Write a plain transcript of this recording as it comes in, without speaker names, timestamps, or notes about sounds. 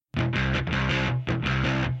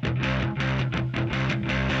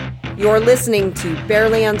You're listening to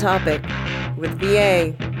Barely on Topic with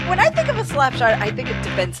VA. When I think of a slap shot, I think of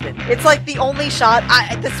defenseman. It's like the only shot.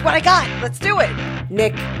 This is what I got. Let's do it.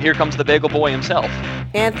 Nick. Here comes the bagel boy himself.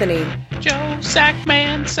 Anthony. Joe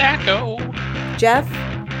Sackman Sacco. Jeff.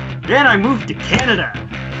 Then I moved to Canada.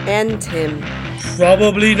 And Tim.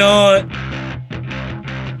 Probably not.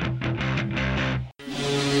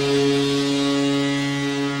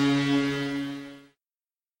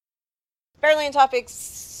 Barely on Topic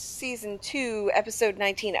Season 2, Episode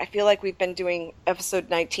 19. I feel like we've been doing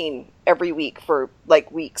Episode 19 every week for,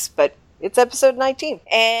 weeks, but it's Episode 19.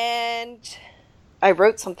 And I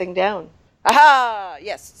wrote something down. Aha!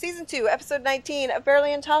 Yes, Season 2, Episode 19 of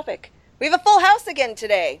Barely on Topic. We have a full house again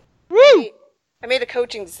today. Woo! I made a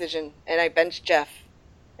coaching decision, and I benched Jeff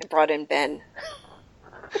and brought in Ben.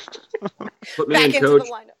 Put me back in, into coach.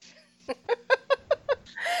 the lineup.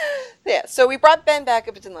 Yeah, so we brought Ben back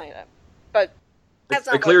up into the lineup. But that's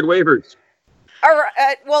not I cleared waivers. All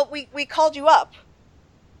right, well, we called you up.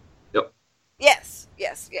 Yep. Yes.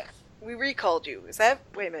 We recalled you. Is that?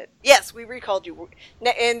 Wait a minute. Yes, we recalled you.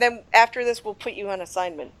 And then after this, we'll put you on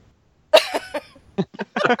assignment.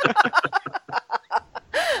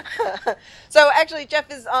 So actually, Jeff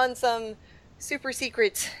is on some super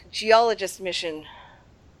secret geologist mission.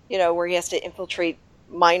 You know, where he has to infiltrate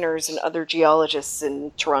miners and other geologists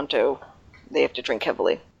in Toronto. They have to drink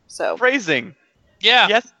heavily. So Phrasing. Yeah.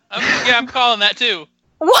 Yes. I'm calling that too.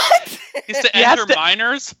 what? He's to He has enter to-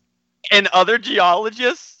 miners. And other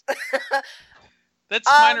geologists? That's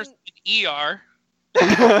miners in ER,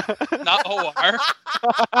 not OR.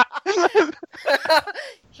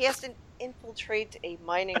 He has to infiltrate a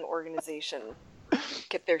mining organization,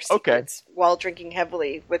 get their secrets while drinking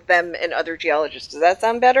heavily with them and other geologists. Does that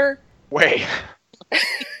sound better? Wait.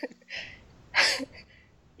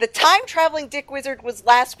 The time-traveling dick wizard was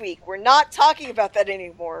last week. We're not talking about that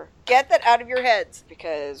anymore. Get that out of your heads,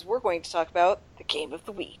 because we're going to talk about the game of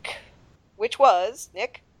the week. Which was,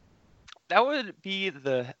 Nick? That would be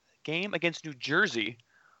the game against New Jersey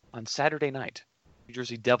on Saturday night. New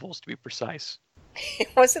Jersey Devils, to be precise. It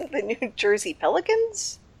wasn't the New Jersey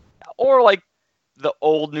Pelicans? Or like the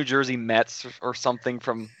old New Jersey Mets or something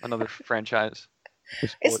from another franchise.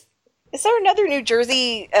 Is there another New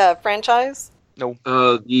Jersey franchise? No.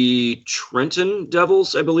 The Trenton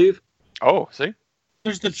Devils, I believe. Oh, see?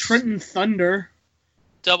 There's the Trenton Thunder.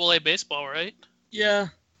 Double A baseball, right? Yeah.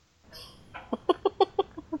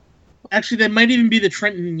 Actually, that might even be the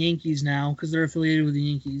Trenton Yankees now, because they're affiliated with the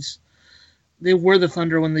Yankees. They were the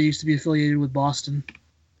Thunder when they used to be affiliated with Boston.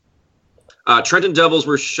 Trenton Devils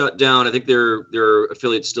were shut down. I think their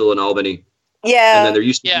affiliate's still in Albany. Yeah. And then there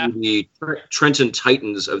used to be the Trenton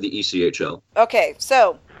Titans of the ECHL. Okay,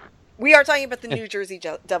 so we are talking about the New Jersey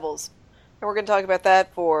Devils. And we're going to talk about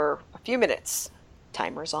that for a few minutes.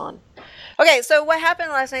 Timer's on. Okay, so what happened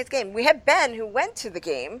in last night's game? We had Ben who went to the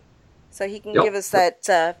game, so he can give us that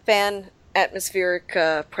fan atmospheric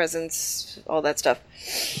presence, all that stuff.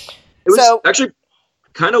 It was actually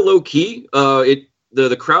kind of low-key.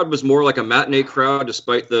 The crowd was more like a matinee crowd,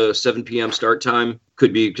 despite the 7 p.m. start time.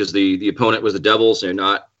 Could be because the opponent was the Devils and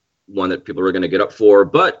not one that people were going to get up for.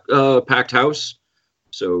 But packed house,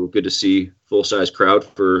 so good to see full-size crowd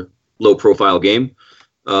for low-profile game.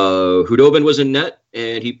 Hudobin was in net,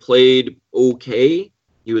 and he played okay.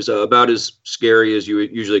 He was about as scary as you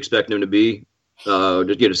would usually expect him to be. So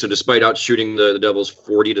despite outshooting the Devils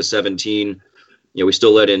 40-17, we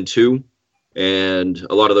still let in 2. And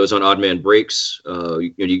a lot of those on odd man breaks.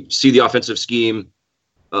 You see the offensive scheme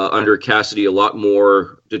under Cassidy a lot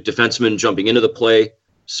more defensemen jumping into the play.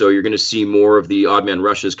 So you're going to see more of the odd man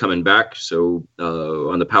rushes coming back. So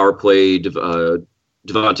on the power play,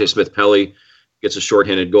 Devontae Smith-Pelly gets a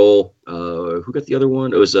shorthanded goal. Who got the other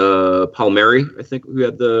one? It was Palmieri, I think, who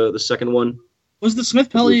had the second one. Was the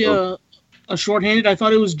Smith-Pelly a shorthanded? I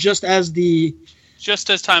thought it was just as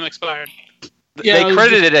time expired. Yeah, they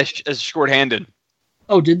credited it as shorthanded.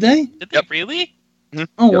 Oh, did they? Did they really? Mm-hmm.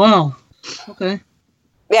 Oh, wow. Okay.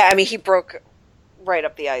 Yeah, I mean, he broke right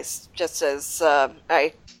up the ice just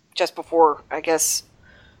before, I guess,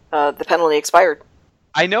 the penalty expired.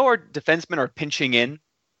 I know our defensemen are pinching in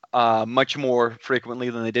much more frequently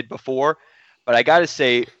than they did before, but I got to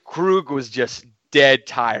say, Krug was just dead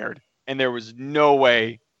tired, and there was no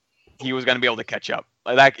way he was going to be able to catch up.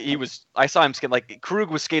 I saw him skate. Krug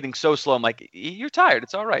was skating so slow. I'm like, you're tired.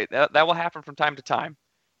 It's all right. That will happen from time to time.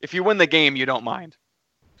 If you win the game, you don't mind.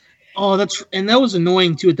 Oh, that was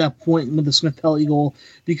annoying too at that point with the Smith-Pelly goal,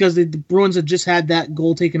 because the Bruins had just had that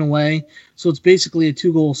goal taken away. So it's basically a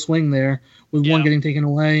 2-goal swing there with one getting taken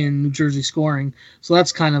away and New Jersey scoring. So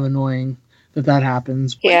that's kind of annoying that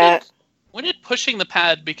happens. Yeah. When did pushing the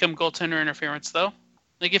pad become goaltender interference, though?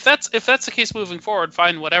 Like, if that's the case moving forward,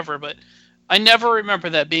 fine, whatever. But I never remember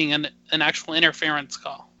that being an actual interference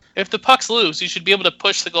call. If the puck's loose, you should be able to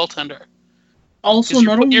push the goaltender. Also,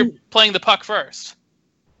 you're playing the puck first.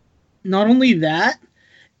 Not only that,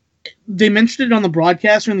 they mentioned it on the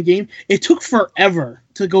broadcast during the game. It took forever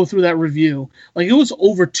to go through that review. Like, it was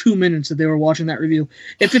over 2 minutes that they were watching that review.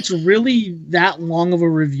 If it's really that long of a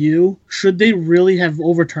review, should they really have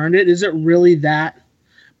overturned it? Is it really that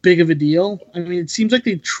big of a deal? I mean, it seems like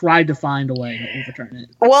they tried to find a way to overturn it.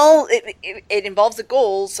 Well, it involves a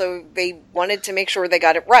goal, so they wanted to make sure they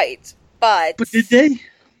got it right. But did they?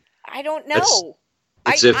 I don't know.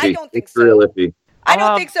 It's iffy. I don't think it's so. Real iffy. I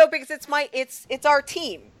don't think so because it's our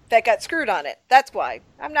team that got screwed on it. That's why.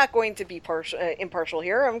 I'm not going to be impartial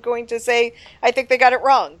here. I'm going to say I think they got it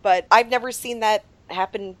wrong, but I've never seen that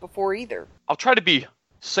happen before either. I'll try to be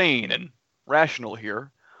sane and rational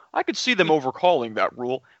here. I could see them overcalling that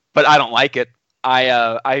rule, but I don't like it.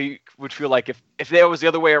 I would feel like if that was the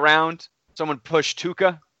other way around, someone pushed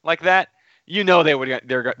Tuukka like that, they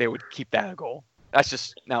would keep that a goal.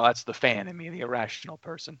 That's the fan in me, the irrational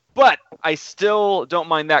person. But I still don't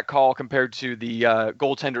mind that call compared to the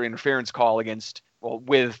goaltender interference call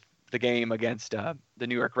with the game against the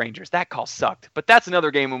New York Rangers. That call sucked. But that's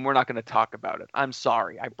another game and we're not going to talk about it. I'm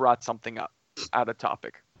sorry. I brought something up out of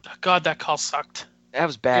topic. God, that call sucked. That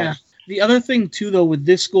was bad. Yeah. The other thing, too, though, with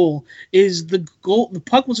this goal is the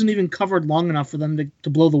puck wasn't even covered long enough for them to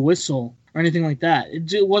blow the whistle or anything like that.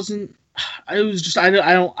 It wasn't. It was just I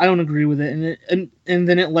don't agree with it, and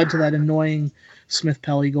then it led to that annoying Smith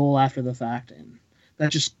Pelly goal after the fact, and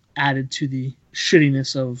that just added to the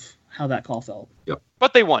shittiness of how that call felt. Yep.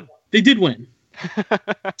 But they won. They did win.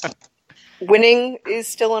 Winning is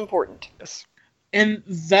still important. Yes. And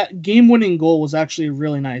that game-winning goal was actually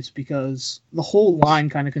really nice because the whole line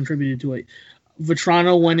kind of contributed to it.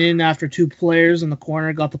 Vetrano went in after two players in the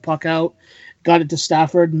corner, got the puck out, got it to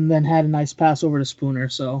Stafford, and then had a nice pass over to Spooner.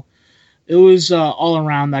 So it was all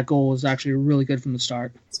around. That goal was actually really good from the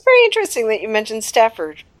start. It's very interesting that you mentioned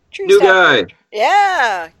Stafford. New Stafford. guy.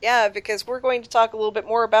 Yeah, because we're going to talk a little bit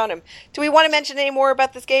more about him. Do we want to mention any more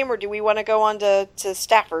about this game, or do we want to go on to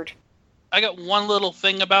Stafford? I got one little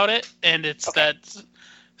thing about it, and it's that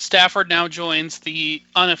Stafford now joins the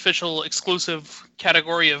unofficial exclusive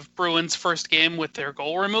category of Bruins' first game with their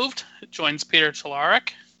goal removed. It joins Peter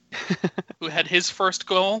Cehlarik, who had his first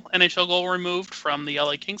NHL goal removed from the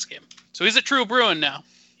LA Kings game. So he's a true Bruin now.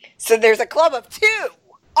 So there's a club of two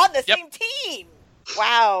on the same team.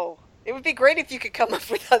 Wow. It would be great if you could come up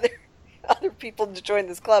with other people to join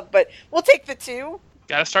this club, but we'll take the two.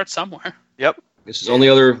 Got to start somewhere. Yep. This is the only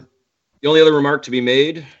other remark to be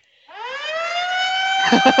made.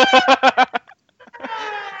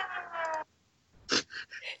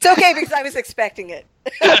 It's okay because I was expecting it.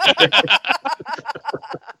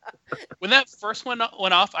 When that first one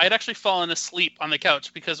went off, I had actually fallen asleep on the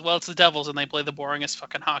couch because, well, it's the Devils and they play the boringest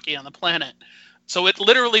fucking hockey on the planet. So it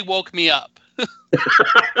literally woke me up. Yeah,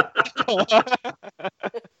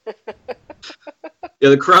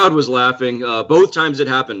 the crowd was laughing. Both times it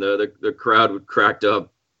happened, the crowd cracked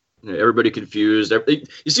up. Everybody confused.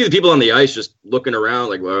 You see the people on the ice just looking around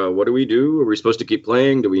like, well, what do we do? Are we supposed to keep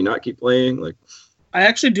playing? Do we not keep playing? Like, I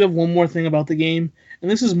actually do have one more thing about the game,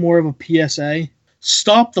 and this is more of a PSA.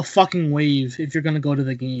 Stop the fucking wave if you're going to go to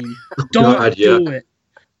the game. Don't do it.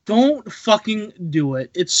 Don't fucking do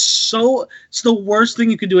it. It's the worst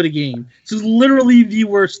thing you could do at a game. This is literally the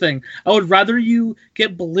worst thing. I would rather you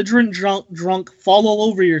get belligerent drunk, fall all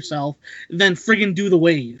over yourself, than friggin' do the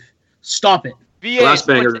wave. Stop it. Glass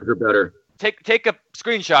bangers are better. Take a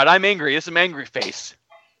screenshot. I'm angry. It's some angry face.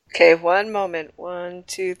 Okay, one moment. 1,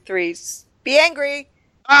 2, 3. Be angry.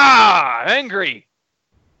 Angry.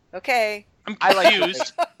 Okay. I'm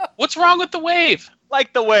confused. What's wrong with the wave?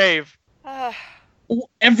 Like the wave.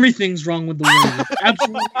 Everything's wrong with the wave.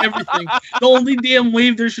 Absolutely everything. The only damn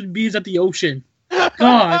wave there should be is at the ocean.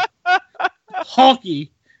 God. Hockey.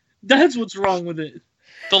 That's what's wrong with it.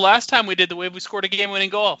 The last time we did the wave, we scored a game-winning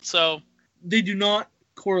goal, so... They do not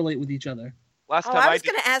correlate with each other. Last time I was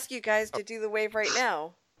going to ask you guys to do the wave right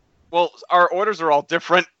now. Well, our orders are all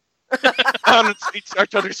different on each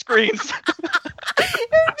other's screens. It would be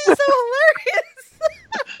so hilarious.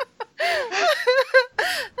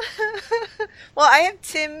 Well, I have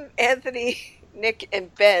Tim, Anthony, Nick,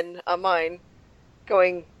 and Ben on mine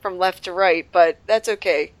going from left to right, but that's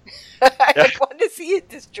okay. I want to see it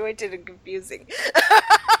disjointed and confusing.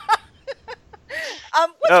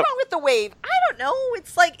 What's wrong with the wave? I don't know.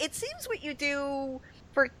 It's like, it seems what you do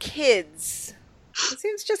for kids. It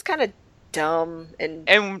seems just kind of dumb and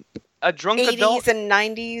a drunk 80s adult and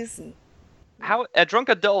 90s. how a drunk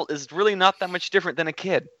adult is really not that much different than a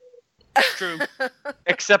kid. True.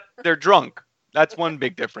 Except they're drunk. That's one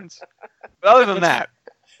big difference. But other than that,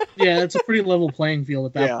 yeah, it's a pretty level playing field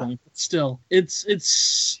at that point. But still, it's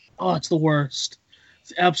the worst. It's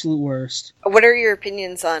the absolute worst. What are your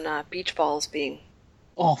opinions on beach balls being?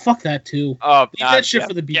 Oh, fuck that too. Oh, Leave that shit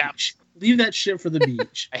for the beach. Yeah. Leave that shit for the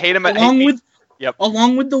beach. I hate them. Along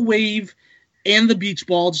with the wave and the beach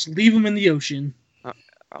ball, just leave them in the ocean.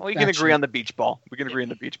 We can agree on the beach ball. We can agree on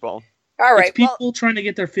the beach ball. All right. It's people trying to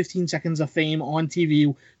get their 15 seconds of fame on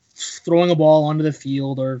TV, throwing a ball onto the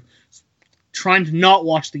field, or trying to not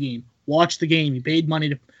watch the game. Watch the game. You paid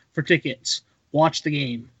money for tickets. Watch the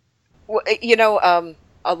game. Well,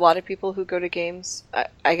 a lot of people who go to games,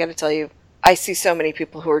 I got to tell you, I see so many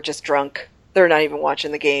people who are just drunk. They're not even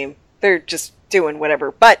watching the game. They're just doing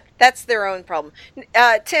whatever. But that's their own problem.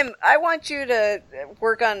 Tim, I want you to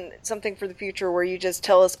work on something for the future where you just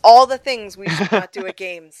tell us all the things we should not do at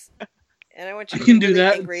games. And I want you to be really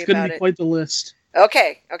angry it's going about to be it. quite the list.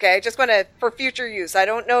 Okay. I just want to, for future use. I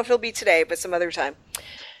don't know if it'll be today, but some other time.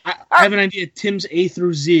 I have an idea. Tim's A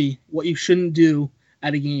through Z, what you shouldn't do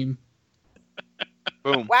at a game.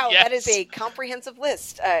 Boom. Wow, Yes. that is a comprehensive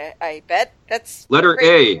list. I bet. That's Letter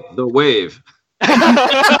great. A, the wave.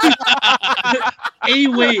 A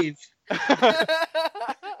wave.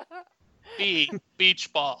 B,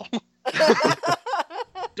 beach ball.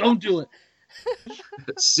 Don't do it.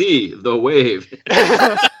 C, the wave.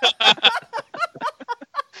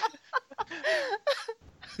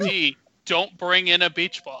 D, don't bring in a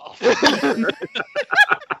beach ball.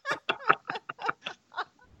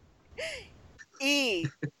 E,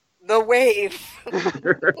 the wave.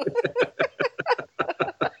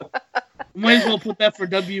 Might as well put that for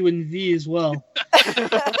W and V as well.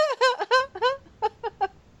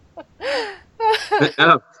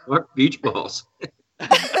 F, fuck beach balls.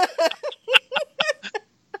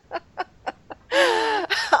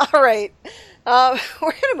 All right. We're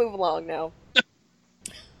going to move along now.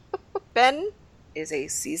 Ben is a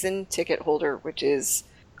season ticket holder, which is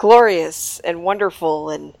glorious and wonderful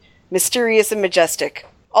and mysterious and majestic.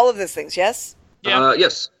 All of those things, yes? Yeah.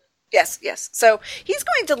 Yes. Yes. So he's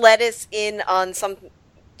going to let us in on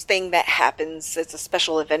something that happens. It's a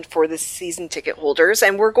special event for the season ticket holders,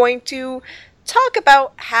 and we're going to talk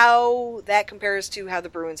about how that compares to how the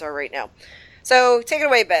Bruins are right now. So take it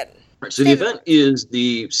away, Ben. Right, so the event is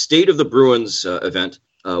the State of the Bruins event,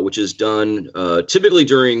 which is done typically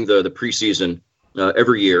during the preseason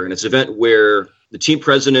every year. And it's an event where the team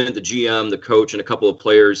president, the GM, the coach, and a couple of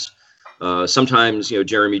players, sometimes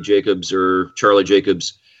Jeremy Jacobs or Charlie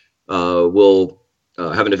Jacobs, will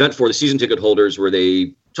have an event for the season ticket holders where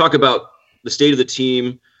they talk about the state of the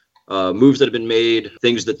team, moves that have been made,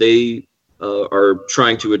 things that they are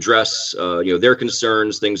trying to address, their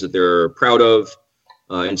concerns, things that they're proud of,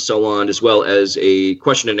 and so on, as well as a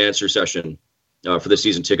question and answer session for the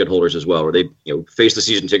season ticket holders as well, where they face the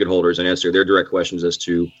season ticket holders and answer their direct questions as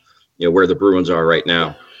to where the Bruins are right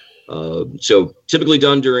now. So typically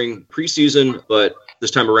done during preseason, but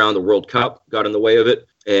this time around the World Cup got in the way of it.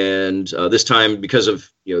 And this time, because of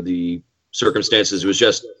the circumstances, it was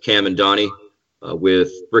just Cam and Donnie,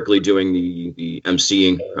 with Brickley doing the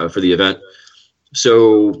emceeing for the event.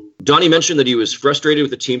 So Donnie mentioned that he was frustrated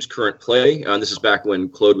with the team's current play. This is back when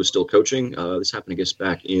Claude was still coaching. This happened, I guess,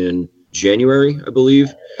 back in January, I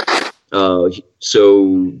believe.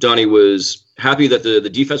 So Donnie was happy that the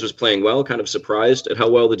defense was playing well, kind of surprised at how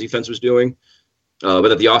well the defense was doing, but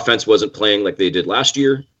that the offense wasn't playing like they did last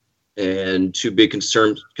year. And two big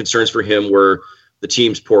concerns for him were the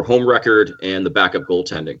team's poor home record and the backup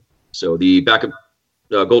goaltending. So the backup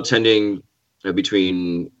goaltending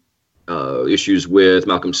between issues with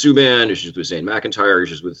Malcolm Subban, issues with Zane McIntyre,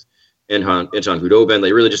 issues with Anton Khudobin.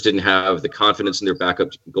 They really just didn't have the confidence in their backup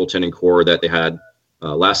goaltending core that they had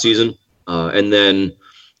last season. And then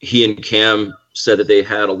he and Cam said that they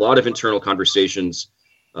had a lot of internal conversations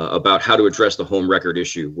about how to address the home record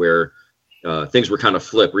issue, where things were kind of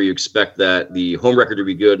flipped, where you expect that the home record to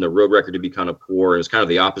be good and the road record to be kind of poor. And it's kind of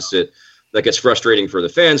the opposite. That gets frustrating for the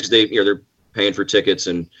fans because they're paying for tickets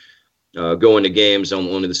and going to games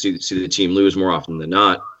only to see the team lose more often than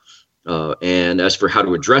not. And as for how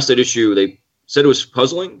to address that issue, they said it was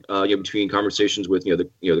puzzling. Between conversations with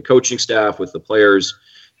the coaching staff, with the players,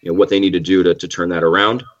 what they need to do to turn that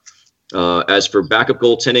around. As for backup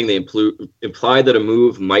goaltending, they implied that a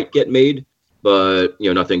move might get made, but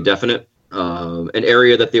nothing definite. An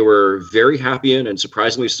area that they were very happy in, and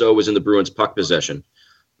surprisingly so, was in the Bruins' puck possession.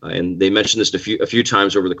 And they mentioned this a few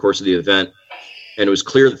times over the course of the event, and it was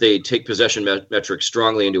clear that they take possession metrics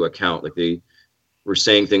strongly into account. Like they were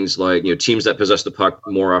saying things like, teams that possess the puck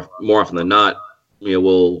more often than not,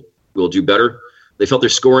 will do better. They felt their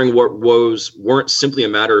scoring woes weren't simply a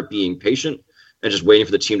matter of being patient and just waiting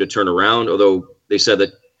for the team to turn around. Although they said that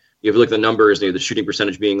if you look at the numbers, the shooting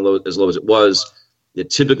percentage being as low as it was,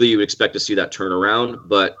 typically you would expect to see that turn around.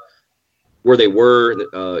 But where they were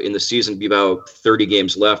in the season, be about 30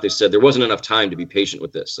 games left, they said there wasn't enough time to be patient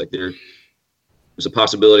with this. Like there was a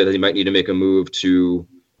possibility that they might need to make a move to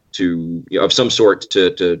of some sort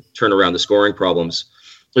to turn around the scoring problems.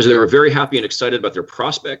 So they were very happy and excited about their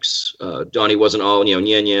prospects. Donnie wasn't all,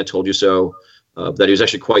 nya, told you so, that he was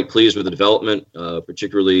actually quite pleased with the development,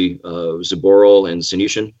 particularly Zaboral and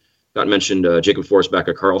Senyshyn. Got mentioned, Jacob Forsback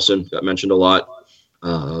at Carlson got mentioned a lot.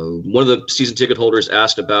 One of the season ticket holders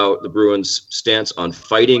asked about the Bruins' stance on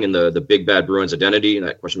fighting and the big bad Bruins identity. And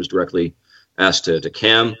that question was directly asked to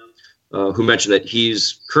Cam, who mentioned that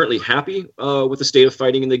he's currently happy with the state of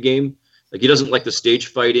fighting in the game. Like he doesn't like the stage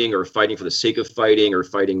fighting or fighting for the sake of fighting or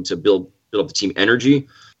fighting to build up the team energy.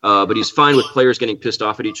 But he's fine with players getting pissed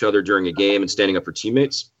off at each other during a game and standing up for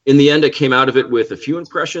teammates. In the end, I came out of it with a few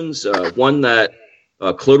impressions. One that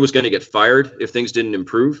Claude was going to get fired if things didn't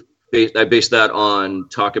improve. I based that on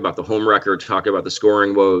talk about the home record, talk about the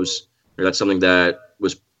scoring woes. That's something that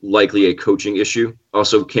was likely a coaching issue.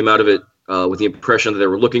 Also came out of it with the impression that they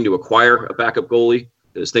were looking to acquire a backup goalie.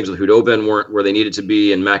 Because things with Khudobin weren't where they needed to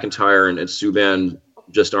be, and McIntyre and Subban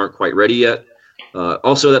just aren't quite ready yet.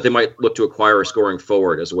 Also that they might look to acquire a scoring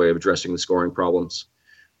forward as a way of addressing the scoring problems.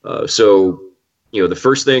 So the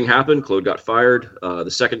first thing happened, Claude got fired.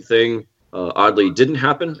 The second thing, oddly, didn't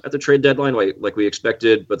happen at the trade deadline like we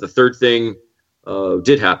expected. But the third thing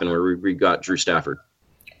did happen where we got Drew Stafford.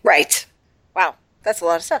 Right. Wow. That's a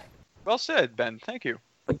lot of stuff. Well said, Ben. Thank you.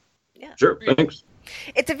 Yeah. Sure. Thanks.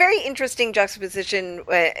 It's a very interesting juxtaposition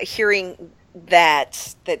hearing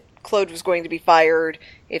that Claude was going to be fired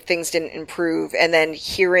if things didn't improve, and then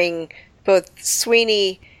hearing both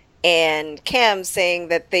Sweeney and Cam saying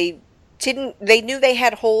that they knew they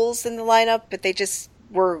had holes in the lineup, but they just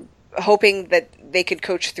were hoping that they could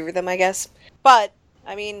coach through them, I guess. But,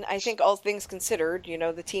 I mean, I think all things considered,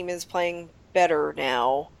 the team is playing better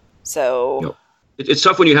now, so... It's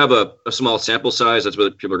tough when you have a small sample size. That's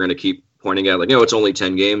what people are going to keep pointing at. Like, it's only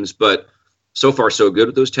 10 games, but so far so good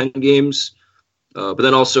with those 10 games. But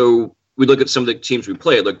then also we look at some of the teams we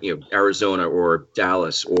played, like, Arizona or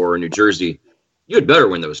Dallas or New Jersey. You had better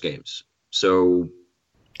win those games. So.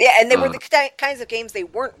 Yeah, and they were the kinds of games they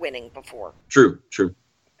weren't winning before. True.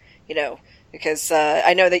 Because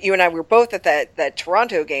I know that you and I were both at that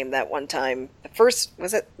Toronto game that one time. The first,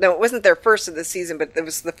 was it? No, it wasn't their first of the season, but it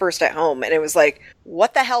was the first at home. And it was like,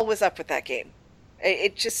 what the hell was up with that game?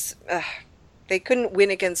 It just, they couldn't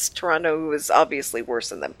win against Toronto, who was obviously worse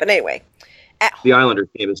than them. But anyway. The Islanders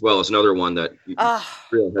game as well is another one that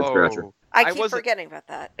really head scratcher. I keep forgetting about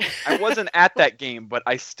that. I wasn't at that game, but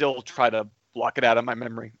I still try to block it out of my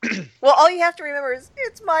memory. Well, all you have to remember is,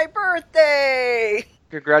 it's my birthday!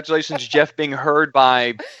 Congratulations, Jeff, being heard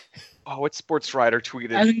by... what sports writer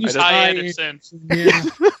tweeted? I think it was Ty Anderson. Yeah.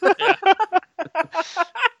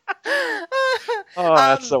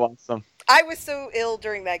 That's so awesome. I was so ill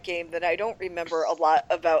during that game that I don't remember a lot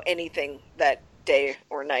about anything that day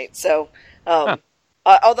or night. So,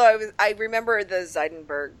 although I remember the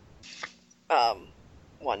Zeidenberg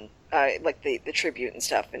one, like the tribute and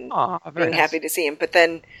stuff, and being happy to see him. But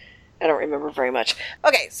then I don't remember very much.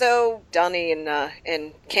 Okay, so Donnie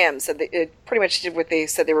and Cam said they pretty much did what they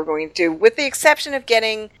said they were going to do, with the exception of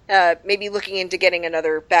getting maybe looking into getting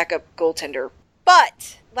another backup goaltender.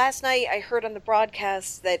 But last night I heard on the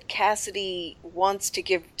broadcast that Cassidy wants to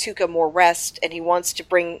give Tuukka more rest, and he wants to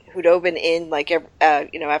bring Khudobin in like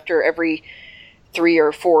after every 3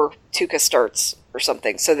 or 4 Tuukka starts or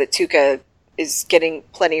something, so that Tuukka is getting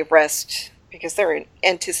plenty of rest, because they're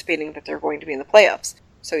anticipating that they're going to be in the playoffs.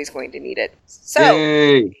 So he's going to need it. So,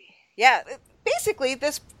 Yay. Yeah, basically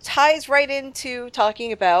this ties right into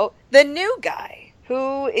talking about the new guy,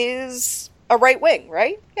 who is a right wing,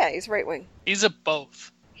 right? Yeah, he's a right wing. He's a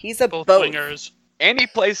both. He's a both both. wingers. And he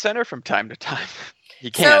plays center from time to time.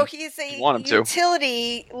 He can. So he's a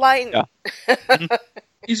utility line. Yeah.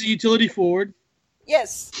 He's a utility forward.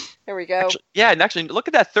 Yes. There we go. Actually, look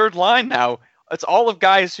at that third line now. It's all of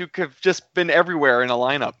guys who have just been everywhere in a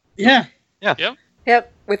lineup. Yeah.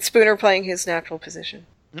 Yep, with Spooner playing his natural position.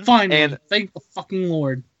 Fine, and thank the fucking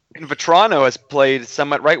Lord. And Vetrano has played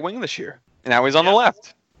some at right wing this year, and now he's on the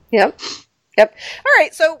left. Yep. All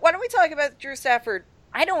right, so why don't we talk about Drew Stafford?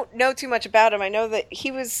 I don't know too much about him. I know that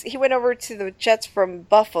he went over to the Jets from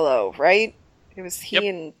Buffalo, right? It was he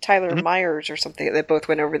and Tyler Myers or something that both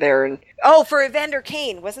went over there. And for Evander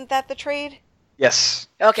Kane, wasn't that the trade? Yes.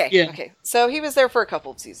 Okay. Yeah. Okay. So he was there for a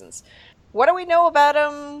couple of seasons. What do we know about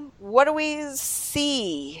him? What do we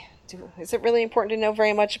see? Is it really important to know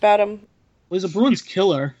very much about him? Well, he's a Bruins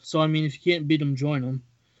killer, so I mean, if you can't beat him, join him.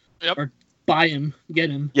 Yep. Or buy him, get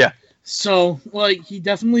him. Yeah. So, like, he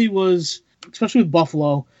definitely was, especially with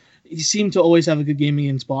Buffalo, he seemed to always have a good game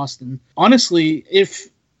against Boston. Honestly, if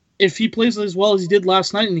he plays as well as he did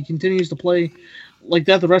last night and he continues to play like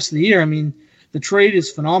that the rest of the year, I mean, the trade is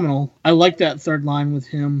phenomenal. I like that third line with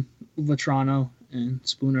him, Vetrano, and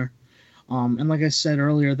Spooner. And like I said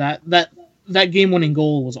earlier, that game-winning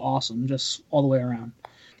goal was awesome, just all the way around.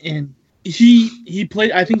 And he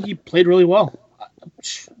played. I think he played really well,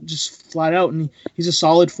 just flat out. And he's a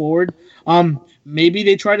solid forward. Maybe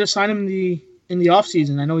they try to sign him in the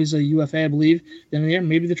offseason. I know he's a UFA, I believe. Then the year,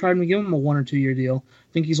 maybe they tried to give him a 1 or 2 year deal.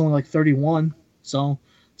 I think he's only like 31, so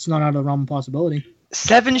it's not out of the realm of possibility.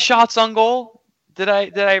 7 shots on goal. Did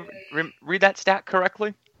I read that stat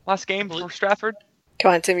correctly? Last game for Stratford.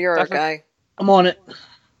 Come on, Tim, you're our guy. I'm on it.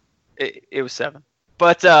 It was 7,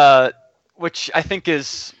 but which I think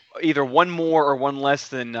is either 1 more or 1 less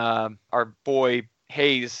than our boy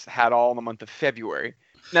Hayes had all in the month of February.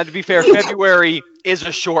 Now, to be fair, February is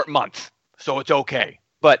a short month, so it's okay.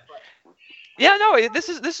 But yeah, no, this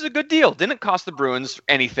is a good deal. Didn't cost the Bruins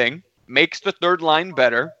anything. Makes the third line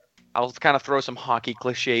better. I'll kind of throw some hockey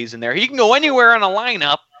cliches in there. He can go anywhere in a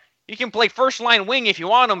lineup. He can play first line wing if you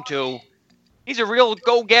want him to. He's a real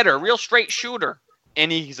go-getter, real straight shooter. And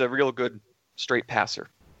he's a real good straight passer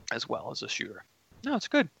as well as a shooter. No, it's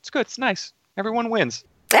good. It's good. It's nice. Everyone wins.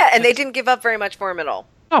 Yeah, and they didn't give up very much for him at all,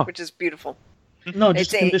 which is beautiful. No,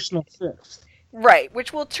 just conditional 6th. Right,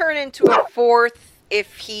 which will turn into a 4th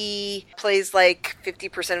if he plays like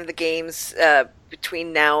 50% of the games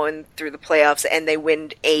between now and through the playoffs, and they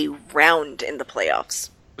win a round in the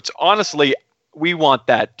playoffs. Which honestly, we want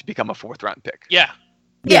that to become a 4th round pick. Yeah.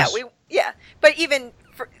 Yes. Yeah. But even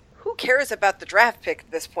who cares about the draft pick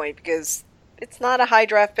at this point? Because it's not a high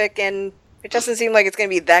draft pick, and it doesn't seem like it's going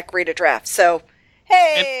to be that great a draft. So,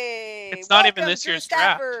 hey, it's not even this year's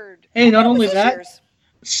Stafford. draft. Hey, not only that, year's.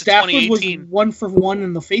 Stafford was 1 for 1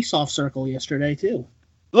 in the face-off circle yesterday too.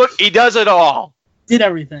 Look, he does it all. Did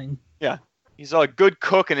everything. Yeah, he's a good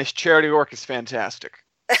cook, and his charity work is fantastic.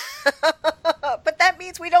 But that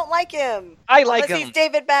means we don't like him. I like unless him. He's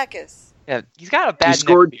David Backus. Yeah, he's got a bad.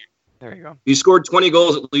 There you go. He scored 20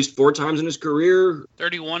 goals at least 4 times in his career.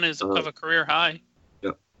 31 is of a career high.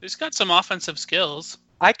 Yep. He's got some offensive skills.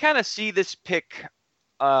 I kind of see this pick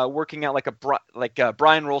working out like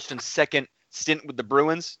Brian Rolston's second stint with the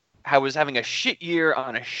Bruins. I was having a shit year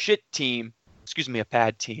on a shit team. Excuse me, a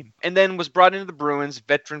bad team. And then was brought into the Bruins,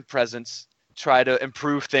 veteran presence, try to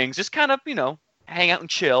improve things, just kind of, hang out and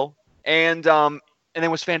chill. And then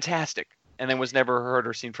was fantastic. And then was never heard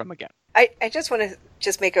or seen from again. I just want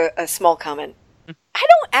to make a small comment. I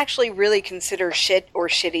don't actually really consider shit or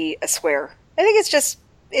shitty a swear. I think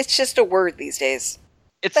it's just a word these days.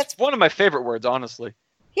 That's one of my favorite words, honestly.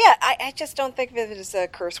 Yeah, I just don't think of it as a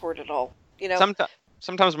curse word at all.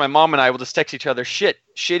 Sometimes my mom and I will just text each other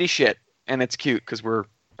shitty shit, and it's cute because we're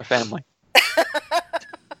a family. You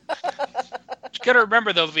gotta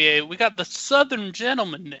remember though, VA, we got the Southern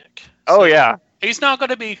gentleman, Nick. Oh yeah. He's not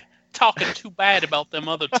gonna be talking too bad about them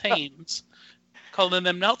other teams, calling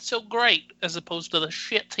them not so great as opposed to the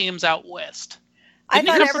shit teams out west. Didn't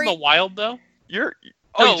he come from the Wild though?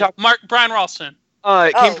 Brian Ralston.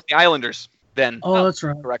 It came from the Islanders then. Oh, that's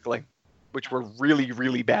right. Correctly, which were really,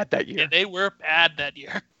 really bad that year. Yeah, they were bad that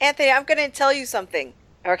year. Anthony, I'm going to tell you something.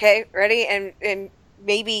 Okay, ready? And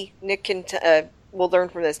maybe Nick can will learn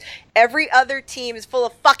from this. Every other team is full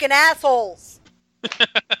of fucking assholes.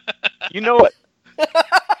 You know it.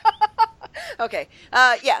 Okay.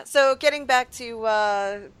 Yeah. So getting back to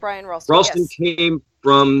Brian Ralston. Ralston came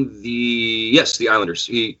from the Islanders.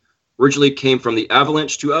 He originally came from the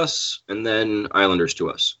Avalanche to us, and then Islanders to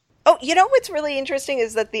us. Oh, you know what's really interesting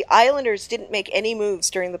is that the Islanders didn't make any moves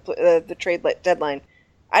during the trade deadline.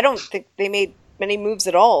 I don't think they made many moves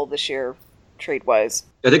at all this year, trade-wise.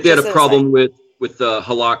 I think they had a problem with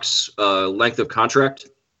Halak's length of contract.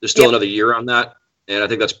 There's still another year on that, and I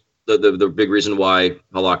think that's the big reason why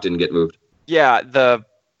Halak didn't get moved. Yeah, the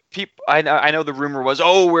people. I know the rumor was,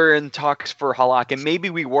 we're in talks for Halak, and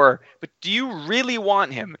maybe we were. But do you really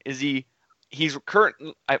want him? He's current?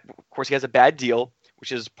 Of course, he has a bad deal,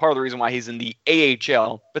 which is part of the reason why he's in the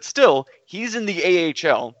AHL. But still, he's in the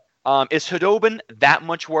AHL. Is Khudobin that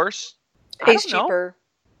much worse? He's cheaper.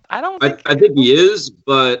 I think he is,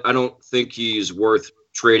 but I don't think he's worth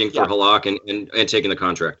trading for Halak and taking the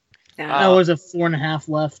contract. That was a 4.5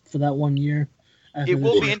 left for that 1 year. It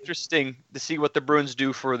will be interesting to see what the Bruins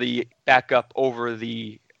do for the backup over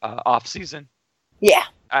the off season. Yeah.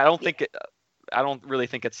 I don't really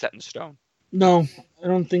think it's set in stone. No, I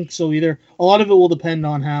don't think so either. A lot of it will depend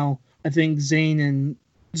on how I think Zane and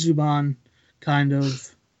Zuban kind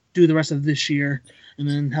of do the rest of this year, and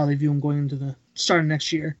then how they view him going into the start of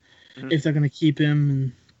next year, if they're going to keep him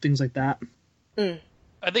and things like that.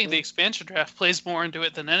 I think the expansion draft plays more into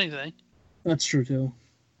it than anything. That's true too.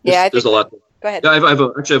 Yeah, there's a lot. Go ahead. Yeah, I have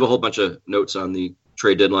a whole bunch of notes on the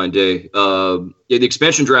trade deadline day. The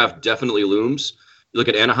expansion draft definitely looms. You look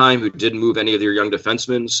at Anaheim, who didn't move any of their young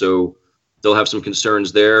defensemen, so they'll have some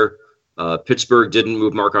concerns there. Pittsburgh didn't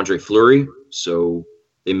move Marc-Andre Fleury, so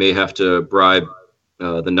they may have to bribe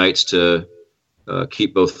the Knights to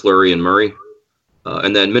keep both Fleury and Murray.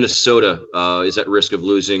 And then Minnesota is at risk of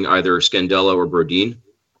losing either Scandella or Brodin,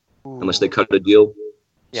 unless they cut a deal.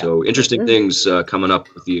 Yeah. So interesting things coming up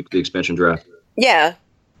with the expansion draft. Yeah.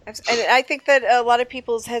 And I think that a lot of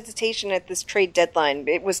people's hesitation at this trade deadline,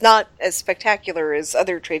 it was not as spectacular as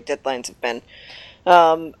other trade deadlines have been.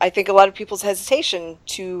 I think a lot of people's hesitation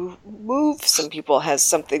to move some people has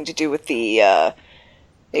something to do with the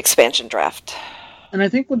expansion draft. And I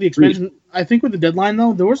think with the expansion, with the deadline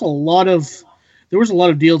though, there was a lot of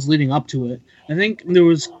deals leading up to it. I think it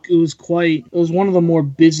was one of the more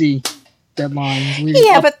busy deadlines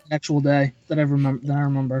leading up to the actual day that I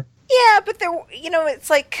remember. Yeah, but there, it's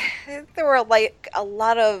like there were a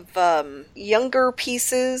lot of younger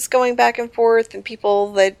pieces going back and forth, and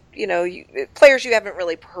people that players you haven't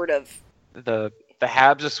really heard of. The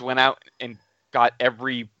Habs just went out and got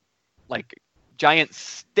every giant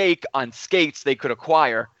steak on skates they could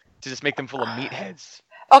acquire to just make them full of meatheads.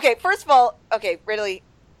 Okay, first of all, Ridley,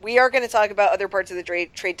 we are going to talk about other parts of the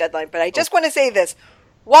trade deadline, but I just want to say this: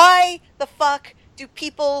 why the fuck do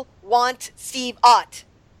people want Steve Ott?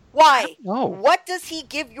 Why? What does he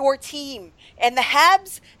give your team? And the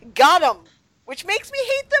Habs got him, which makes me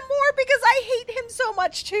hate them more because I hate him so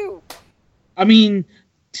much too. I mean,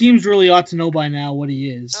 teams really ought to know by now what he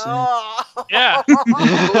is. So. Oh. Yeah.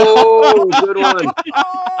 Oh, good one.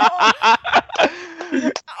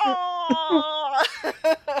 Oh.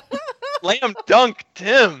 Slam dunk,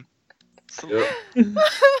 Tim. Yep.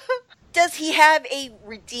 Does he have a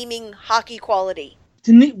redeeming hockey quality?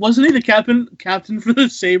 Wasn't he the captain for the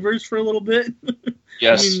Sabres for a little bit?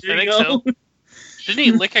 Yes. I think so. Didn't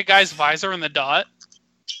he lick a guy's visor in the dot?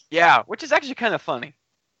 Yeah, which is actually kind of funny.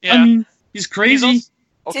 Yeah. I mean, he's crazy. He's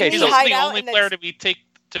Didn't he also hide the out only in the- player to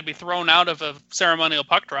be thrown out of a ceremonial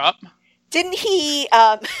puck drop. Didn't he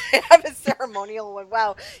have a ceremonial one?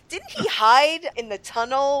 Wow. Didn't he hide in the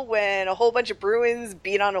tunnel when a whole bunch of Bruins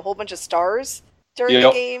beat on a whole bunch of Stars during the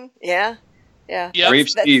game? Yeah. Yeah. Yep. Brave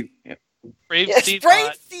Steve. Yep. Brave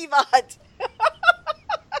Steve Ott.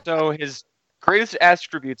 So his greatest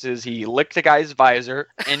attributes is he licked a guy's visor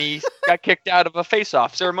and he got kicked out of a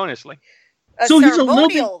face-off ceremoniously. So he's a little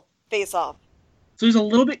bit face-off. So he's a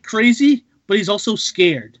little bit crazy, but he's also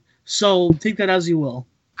scared. So take that as you will.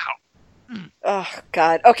 Oh,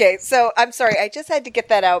 God. Okay, so I'm sorry. I just had to get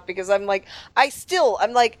that out because I'm like,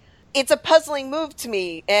 it's a puzzling move to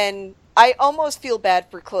me, and I almost feel bad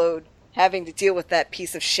for Claude having to deal with that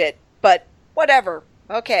piece of shit, but whatever.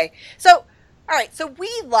 Okay. So, all right, so we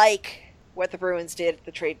like what the Bruins did at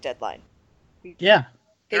the trade deadline. Yeah.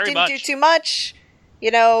 They didn't do too much.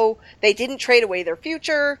 They didn't trade away their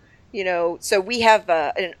future. So we have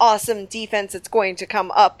an awesome defense that's going to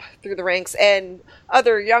come up through the ranks and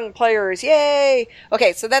other young players. Yay!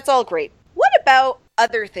 Okay, so that's all great. What about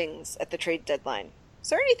other things at the trade deadline? Is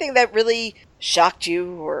there anything that really shocked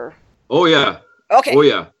you or? Oh, yeah. Okay. Oh,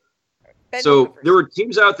 yeah. Ben, So there were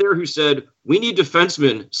teams out there who said, we need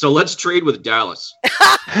defensemen, so let's trade with Dallas.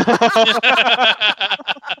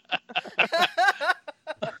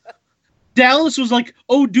 Dallas was like,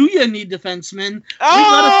 "Oh, do you need defensemen?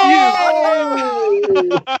 Oh,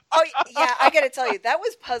 yeah, I gotta tell you, that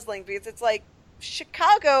was puzzling because it's like,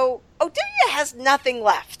 Chicago, Oduya has nothing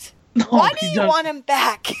left. Why do you want him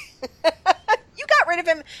back? You got rid of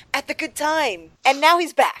him at the good time, and now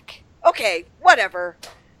he's back. Okay, whatever.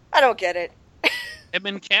 I don't get it. Him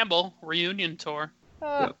and Campbell reunion tour.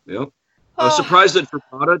 Yep. I was surprised that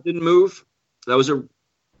Verpata didn't move. That was a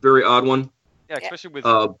very odd one. Yeah, especially with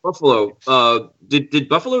Buffalo. Did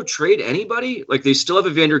Buffalo trade anybody? Like they still have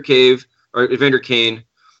Evander Kane.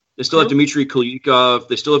 They still have Dmitry Kulikov.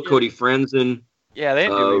 They still have Cody Franzen. Yeah, they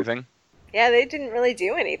didn't do anything. Yeah, they didn't really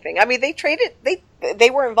do anything. I mean, they traded. They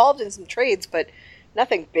were involved in some trades, but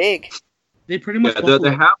nothing big. They pretty much. Yeah,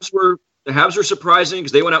 the Habs were surprising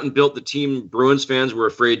because they went out and built the team Bruins fans were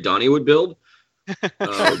afraid Donnie would build.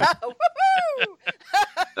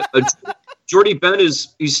 Jordy Ben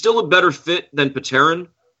he's still a better fit than Paterin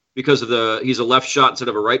because he's a left shot instead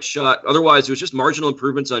of a right shot. Otherwise, it was just marginal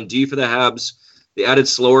improvements on D for the Habs. They added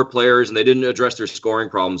slower players, and they didn't address their scoring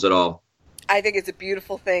problems at all. I think it's a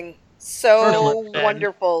beautiful thing. So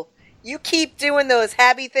wonderful. You keep doing those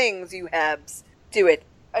Habby things, you Habs. Do it.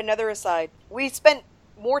 Another aside. We spent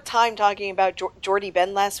more time talking about Jordy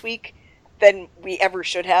Ben last week than we ever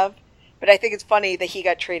should have, but I think it's funny that he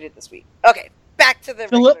got traded this week. Okay, back to the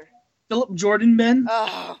regular. Philip Jordan Ben?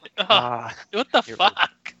 Oh, what the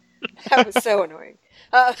fuck? that was so annoying.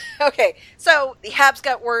 Okay, so the Habs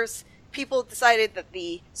got worse. People decided that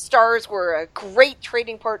the Stars were a great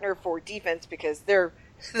trading partner for defense because the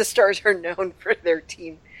Stars are known for their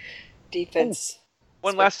team defense.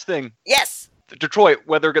 One last thing. Yes! Detroit,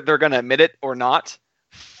 whether they're going to admit it or not,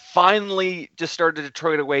 finally just started to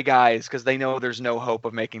trade away guys because they know there's no hope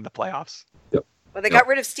of making the playoffs. Yep. Well, they got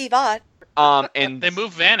rid of Steve Ott. And they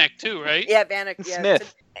moved Vanek too, right? Yeah, Vanek. And yeah.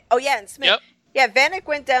 Smith. And Smith. Yep. Yeah, Vanek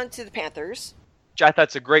went down to the Panthers. Which I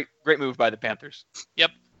thought's a great move by the Panthers.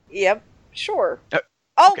 Yep, sure.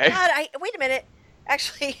 Okay. God, wait a minute.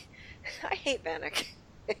 Actually, I hate Vanek.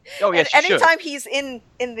 Oh yes, you should. Anytime he's in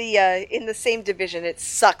the same division, it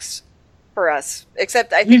sucks for us.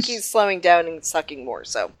 Except I think he's slowing down and sucking more.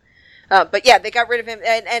 So, but yeah, they got rid of him.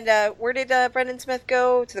 And where did Brendan Smith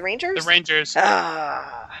go? To the Rangers? The Rangers.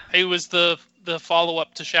 He was the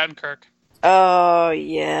follow-up to Shattenkirk. Oh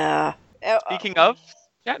yeah. Speaking of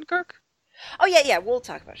Shattenkirk. Oh yeah. We'll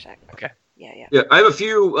talk about Shattenkirk. Okay. Yeah. I have a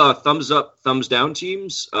few thumbs up, thumbs down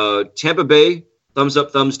teams. Tampa Bay, thumbs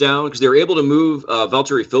up, thumbs down, because they were able to move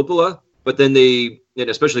Valtteri Filppula, but then and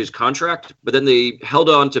especially his contract, but then they held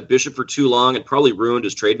on to Bishop for too long and probably ruined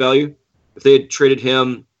his trade value. If they had traded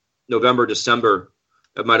him November, December,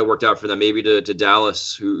 that might have worked out for them. Maybe to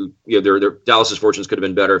Dallas, who their Dallas's fortunes could have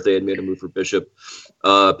been better if they had made a move for Bishop.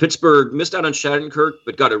 Pittsburgh missed out on Shattenkirk,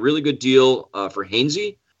 but got a really good deal for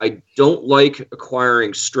Hainsey. I don't like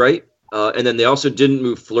acquiring Streit. And then they also didn't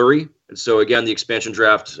move Fleury. And so, again, the expansion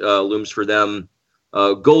draft looms for them.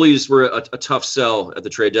 Goalies were a tough sell at the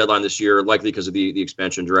trade deadline this year, likely because of the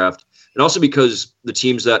expansion draft. And also because the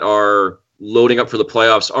teams that are loading up for the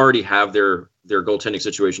playoffs already have their goaltending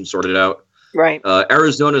situation sorted out. Right.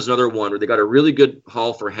 Arizona is another one where they got a really good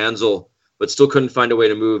haul for Hansel, but still couldn't find a way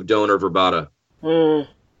to move Doan or Verbata.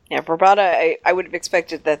 Yeah, Verbata, I would have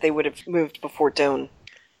expected that they would have moved before Doan.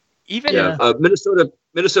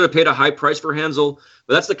 Minnesota paid a high price for Hansel,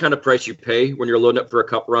 but that's the kind of price you pay when you're loading up for a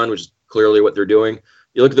cup run, which is clearly what they're doing.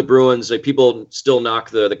 You look at the Bruins, people still knock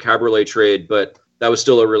the Cabriolet trade, but that was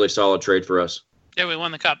still a really solid trade for us. Yeah, we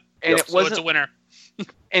won the cup. And so it's a winner.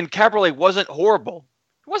 And Cabriolet wasn't horrible.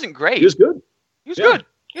 It wasn't great. He was good. He was good.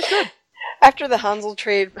 After the Hansel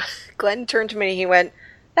trade, Glenn turned to me and he went,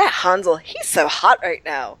 "That Hansel, he's so hot right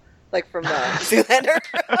now." Like from Zoolander.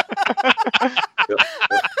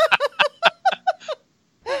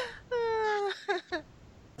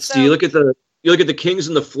 So you look at the Kings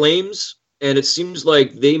and the Flames, and it seems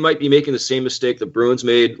like they might be making the same mistake the Bruins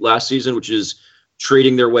made last season, which is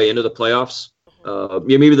trading their way into the playoffs.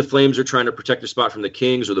 Maybe the Flames are trying to protect their spot from the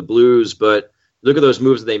Kings or the Blues, but look at those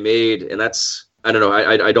moves that they made, and that's I don't know.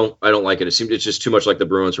 I don't like it. It's just too much like the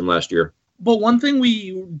Bruins from last year. But one thing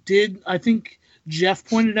we did, I think Jeff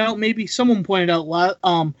pointed out, maybe someone pointed out,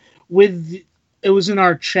 it was in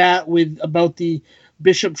our chat about the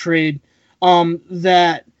Bishop trade,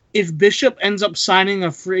 that if Bishop ends up signing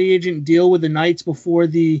a free agent deal with the Knights before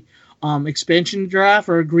the expansion draft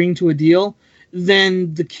or agreeing to a deal,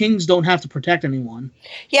 then the Kings don't have to protect anyone.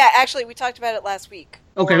 Yeah, actually, we talked about it last week.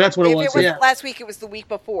 Okay, that's what it was. If it was last week, it was the week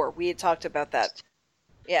before. We had talked about that.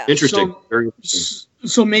 Yeah. Interesting. Very interesting.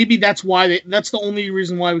 So maybe that's why that's the only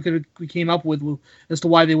reason why we came up with as to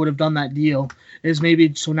why they would have done that deal is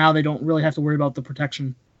maybe so now they don't really have to worry about the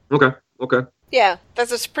protection. Okay. Yeah,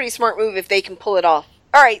 that's a pretty smart move if they can pull it off.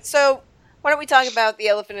 All right, so why don't we talk about the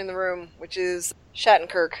elephant in the room, which is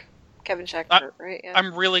Shattenkirk, Kevin Shattenkirk, right? Yeah.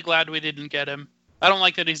 I'm really glad we didn't get him. I don't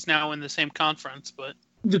like that he's now in the same conference, but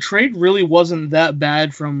the trade really wasn't that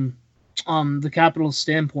bad from the Capitals'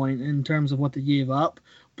 standpoint in terms of what they gave up.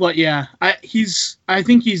 But yeah, I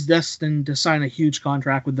think he's destined to sign a huge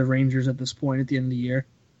contract with the Rangers at this point at the end of the year.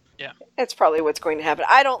 Yeah, that's probably what's going to happen.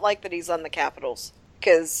 I don't like that he's on the Capitals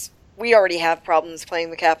because we already have problems playing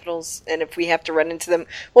the Capitals, and if we have to run into them,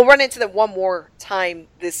 we'll run into them one more time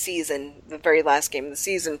this season, the very last game of the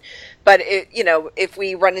season. But if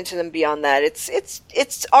we run into them beyond that,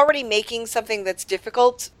 it's already making something that's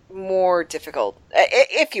difficult more difficult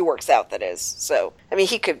if he works out. That is. So I mean,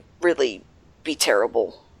 he could really be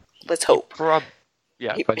terrible. Let's hope. But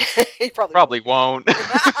he probably won't.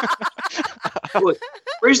 Well,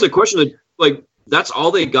 raise the question that, like, that's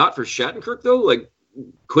all they got for Shattenkirk, though? Like,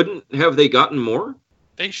 couldn't have they gotten more?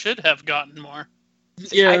 They should have gotten more.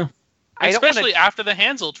 Yeah. Especially after the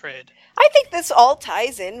Hansel trade. I think this all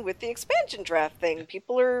ties in with the expansion draft thing.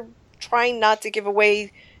 People are trying not to give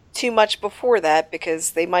away too much before that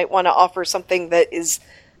because they might want to offer something that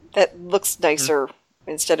looks nicer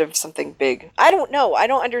instead of something big. I don't know. I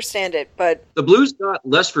don't understand it, but the Blues got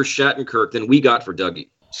less for Shattenkirk than we got for Dougie.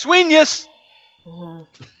 Sweenyus!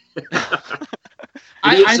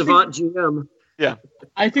 I Savant think, GM. Yeah.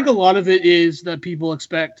 I think a lot of it is that people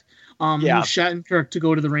expect Shattenkirk to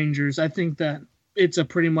go to the Rangers. I think that it's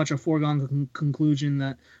pretty much a foregone conclusion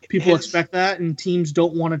that people expect that, and teams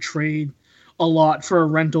don't want to trade a lot for a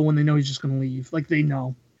rental when they know he's just going to leave. Like, they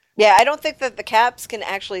know. Yeah, I don't think that the Caps can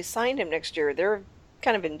actually sign him next year. They're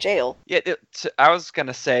kind of in jail. Yeah, I was going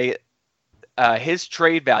to say his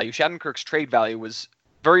trade value, Shattenkirk's trade value, was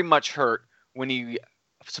very much hurt when he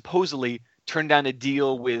supposedly turned down a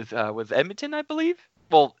deal with Edmonton, I believe.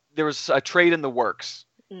 Well, there was a trade in the works,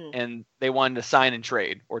 and they wanted to sign and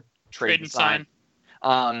trade, or trade and sign.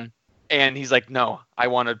 And he's like, no, I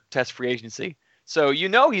want to test free agency. So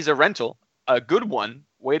he's a rental, a good one.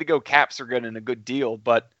 Way to go, Caps are getting a good deal,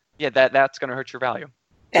 but yeah, that's going to hurt your value.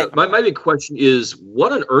 So my big question is,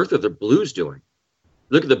 what on earth are the Blues doing?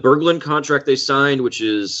 Look at the Berglund contract they signed, which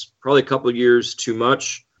is probably a couple of years too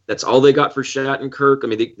much. That's all they got for Shattenkirk. I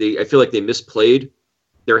mean, I feel like they misplayed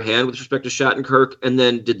their hand with respect to Shattenkirk. And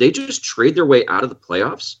then did they just trade their way out of the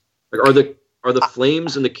playoffs? Like, are the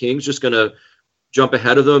Flames and the Kings just going to jump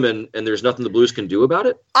ahead of them and there's nothing the Blues can do about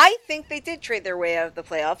it? I think they did trade their way out of the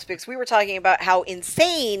playoffs because we were talking about how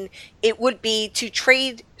insane it would be to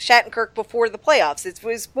trade Shattenkirk before the playoffs. It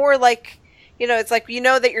was more like, it's like,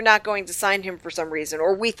 that you're not going to sign him for some reason.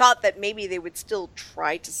 Or we thought that maybe they would still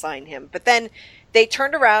try to sign him. But then they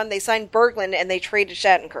turned around, they signed Berglund, and they traded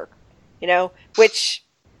Shattenkirk, which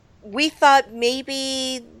we thought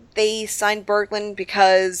maybe they signed Berglund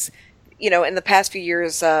because, in the past few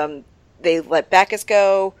years, they let Backes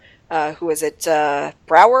go. Who was it?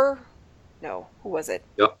 Brouwer? No, who was it?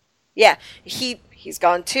 Yep. Yeah, he's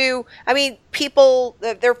gone too. I mean, people,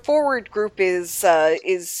 their forward group is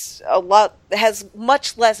has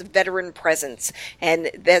much less veteran presence,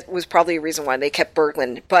 and that was probably a reason why they kept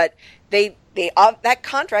Berglund. But they that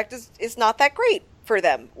contract is not that great for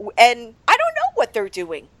them, and I don't know what they're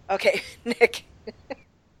doing. Okay, Nick.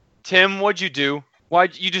 Tim, what'd you do? Why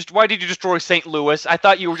did you destroy St. Louis? I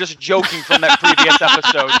thought you were just joking from that previous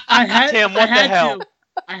episode. Tim, what the hell?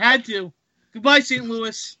 I had to. Goodbye, St.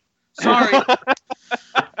 Louis. Sorry. Oh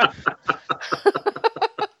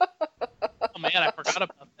man, I forgot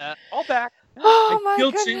about that. All back. I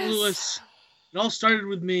killed St. Louis. It all started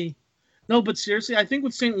with me. No, but seriously, I think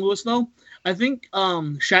with St. Louis though, I think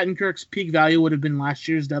Shattenkirk's peak value would have been last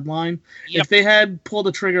year's deadline. Yep. If they had pulled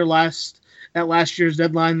the trigger at last year's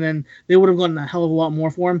deadline, then they would have gotten a hell of a lot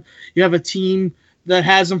more for him. You have a team that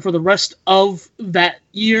has him for the rest of that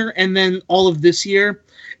year and then all of this year.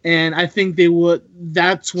 And I think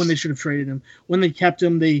that's when they should have traded him. When they kept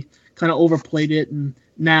him, they kind of overplayed it, and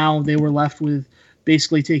now they were left with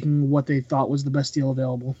basically taking what they thought was the best deal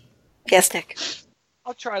available. Yes, Nick.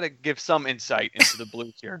 I'll try to give some insight into the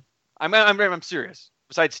Blues here. I'm serious.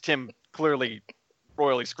 Besides Tim clearly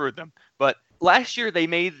royally screwed them. But last year they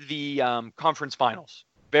made the conference finals.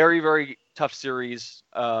 Very, very tough series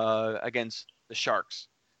against the Sharks.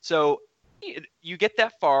 So you get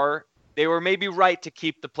that far. They were maybe right to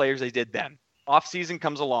keep the players they did then. Off-season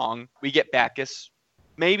comes along. We get Backes.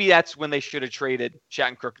 Maybe that's when they should have traded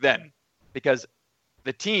Shattenkirk then. Because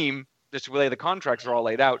the team, just the way the contracts are all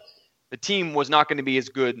laid out, the team was not going to be as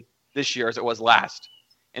good this year as it was last.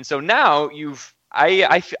 And so now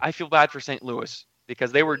I feel bad for St. Louis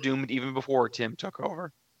because they were doomed even before Tim took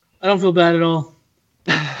over. I don't feel bad at all.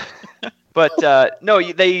 But no,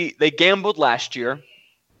 they gambled last year.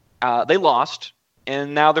 They lost,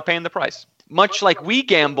 and now they're paying the price. Much like we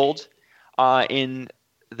gambled in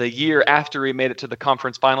the year after we made it to the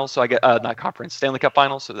conference finals. So I get not conference, Stanley Cup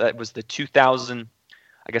finals. So that was the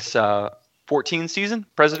 2014 season,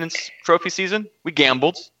 President's Trophy season. We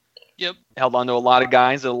gambled. Yep. Held on to a lot of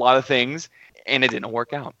guys, a lot of things, and it didn't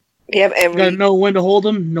work out. Yep. You gotta know when to hold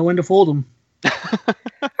them, know when to fold them.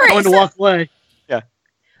 Right, when to walk away. Yeah.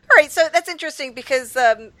 All right, so that's interesting because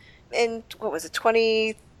in, what was it,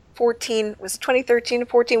 2014, was it 2013 or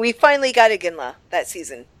 14? We finally got Iginla that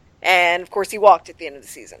season. And, of course, he walked at the end of the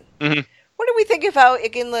season. Mm-hmm. What do we think about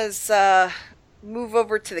Iginla's move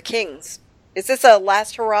over to the Kings? Is this a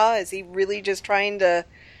last hurrah? Is he really just trying to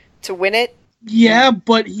win it? Yeah,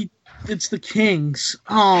 but it's the Kings.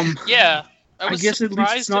 Yeah. I guess at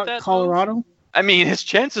least it's not Colorado. Move. I mean, his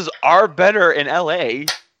chances are better in LA.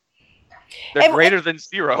 They're greater than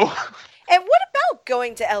 0. And what about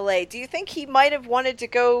going to LA? Do you think he might have wanted to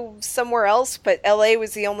go somewhere else, but LA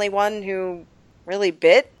was the only one who really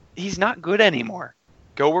bit? He's not good anymore.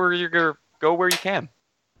 Go where you can.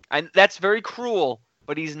 And that's very cruel,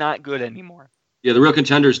 but he's not good anymore. Yeah, the real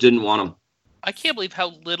contenders didn't want him. I can't believe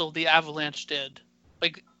how little the Avalanche did.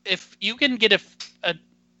 Like, if you can get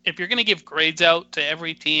if you're going to give grades out to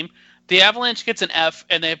every team, the Avalanche gets an F,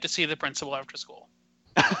 and they have to see the principal after school.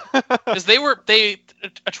 Because they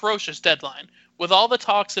atrocious deadline with all the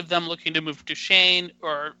talks of them looking to move Duchesne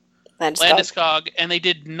or Landeskog, and they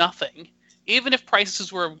did nothing. Even if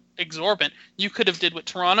prices were exorbitant, you could have did what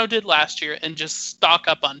Toronto did last year and just stock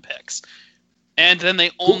up on picks. And then they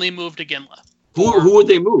only moved Iginla. Who would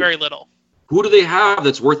they move? Very little. Who do they have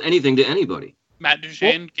that's worth anything to anybody? Matt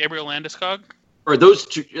Duchesne, Gabriel Landeskog. All right, those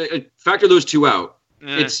two. Factor those two out.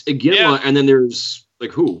 It's Iginla, and then there's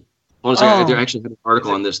like who? Honestly, I actually had an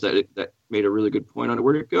article on this that made a really good point on it.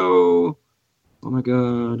 Where'd it go? Oh my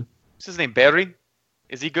god. What's his name? Barry?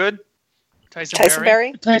 Is he good? Tyson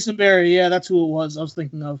Barrie? Tyson Barrie, yeah, that's who it was I was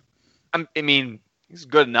thinking of. I mean, he's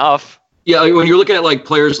good enough. Yeah, like when you're looking at like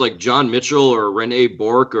players like John Mitchell or Rene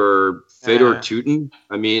Bourque or Fedor Tutin,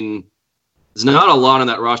 I mean, there's not a lot on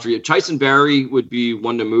that roster. Tyson Barrie would be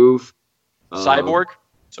one to move. Cyborg?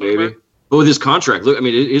 Maybe. But with his contract, look, I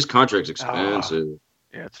mean, his contract's expensive.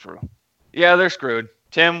 Yeah, it's true. Yeah, they're screwed.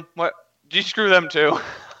 Tim, what? Did you screw them too?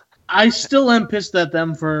 I still am pissed at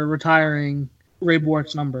them for retiring Ray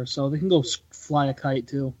Bourque's number, so they can go fly a kite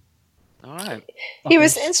too. All right. He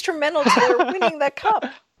was instrumental to their winning that cup.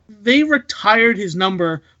 They retired his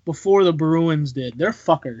number before the Bruins did. They're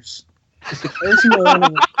fuckers.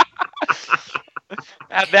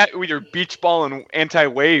 Add that with your beach ball and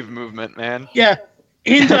anti-wave movement, man. Yeah,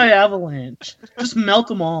 anti-avalanche. Just melt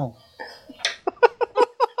them all.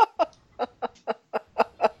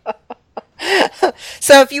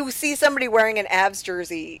 So if you see somebody wearing an Avs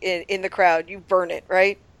jersey in the crowd, you burn it,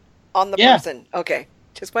 right? On the person. Okay.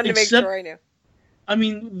 Just wanted to make sure I knew. I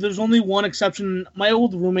mean, there's only one exception. My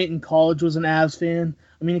old roommate in college was an Avs fan.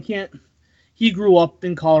 I mean, he grew up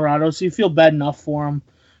in Colorado, so you feel bad enough for him.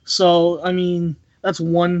 So, I mean, that's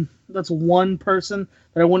one person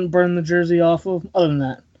that I wouldn't burn the jersey off of. Other than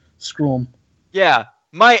that, screw him. Yeah,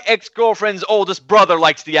 my ex-girlfriend's oldest brother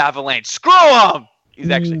likes the Avalanche. Screw him! He's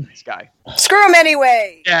actually a nice guy. Screw him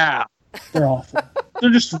anyway! Yeah. They're awful. They're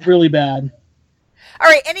just really bad. All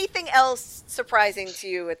right, anything else surprising to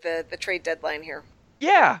you at the trade deadline here?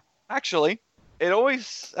 Yeah, actually. It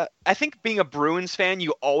always... I think being a Bruins fan,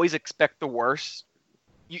 you always expect the worst.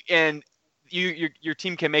 Your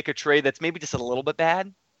team can make a trade that's maybe just a little bit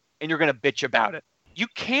bad, and you're going to bitch about it. You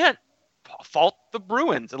can't fault the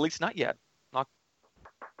Bruins, at least not yet.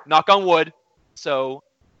 Knock on wood. So...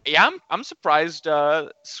 yeah, I'm surprised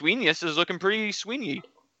Sweeneyus is looking pretty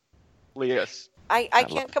Sweeney-lious. I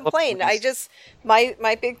can't complain. I just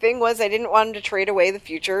my big thing was I didn't want him to trade away the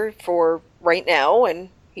future for right now, and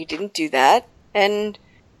he didn't do that. And,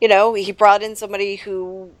 you know, he brought in somebody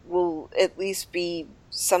who will at least be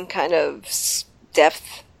some kind of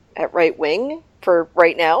depth at right wing for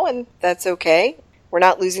right now, and that's okay. We're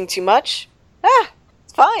not losing too much.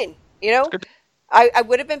 It's fine. You know, I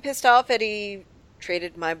would have been pissed off had he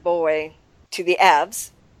traded my boy to the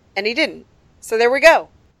Avs, and he didn't. So there we go.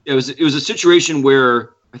 It was a situation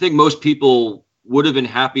where I think most people would have been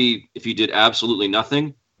happy if he did absolutely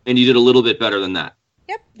nothing, and he did a little bit better than that.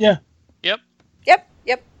 Yep. Yeah. Yep.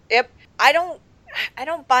 I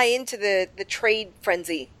don't buy into the trade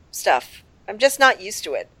frenzy stuff. I'm just not used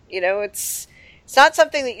to it. You know, it's not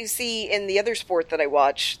something that you see in the other sport that I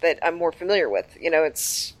watch that I'm more familiar with. You know,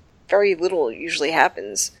 it's very little usually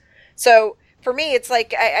happens. So for me, it's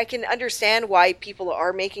like I can understand why people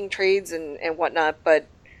are making trades and whatnot, but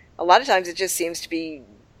a lot of times it just seems to be,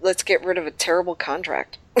 let's get rid of a terrible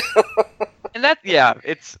contract. And that, yeah,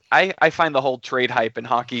 I find the whole trade hype in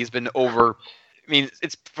hockey has been over. I mean,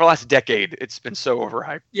 it's for the last decade, it's been so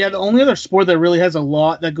overhyped. Yeah, the only other sport that really has a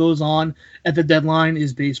lot that goes on at the deadline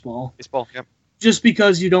is baseball. Baseball, yep. Just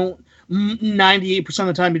because you don't, 98% of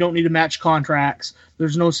the time, you don't need to match contracts.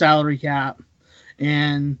 There's no salary cap.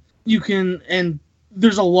 And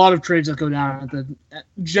there's a lot of trades that go down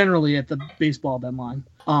generally at the baseball deadline.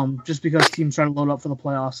 Just because teams try to load up for the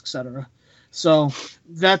playoffs, etc. So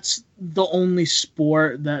that's the only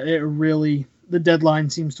sport that the deadline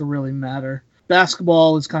seems to really matter.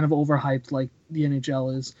 Basketball is kind of overhyped like the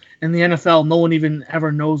NHL is. And the NFL, no one even ever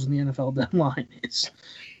knows when the NFL deadline is.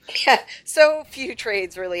 Yeah, so few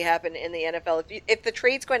trades really happen in the NFL. If the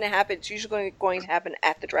trade's going to happen, it's usually going to happen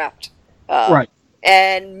at the draft. Right.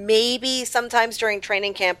 And maybe sometimes during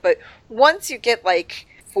training camp, but once you get like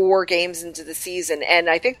 4 games into the season, and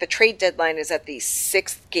I think the trade deadline is at the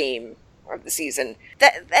 6th game of the season,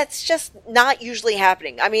 that's just not usually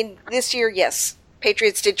happening. I mean, this year, yes,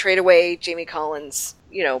 Patriots did trade away Jamie Collins,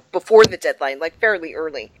 before the deadline, like fairly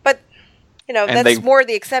early. But, that's more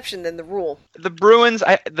the exception than the rule. The Bruins,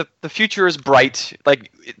 the future is bright.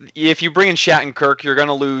 Like, if you bring in Shattenkirk, you're going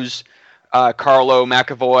to lose Carlo,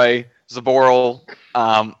 McAvoy, Zaboral,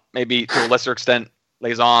 maybe to a lesser extent,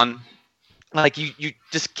 Lauzon. Like, you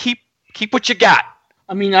just keep what you got.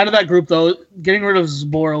 I mean, out of that group, though, getting rid of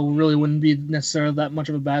Zaboral really wouldn't be necessarily that much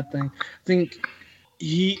of a bad thing. I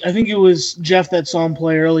think it was Jeff that saw him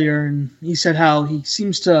play earlier, and he said how he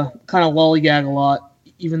seems to kind of lollygag a lot.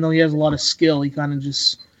 Even though he has a lot of skill, he kind of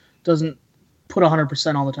just doesn't put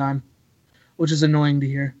 100% all the time, which is annoying to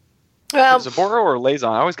hear. Zaboral or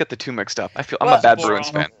Lauzon? I always get the two mixed up. I'm a bad Bruins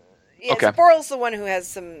fan. Yeah, okay. Zaboral's the one who has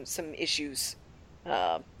some issues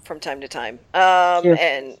from time to time,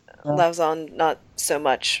 and Lauzon not so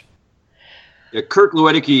much. Yeah, Kirk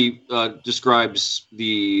Luedecke describes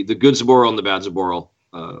the good Zaboral and the bad Zaboral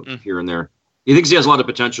here and there. He thinks he has a lot of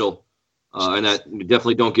potential, and that you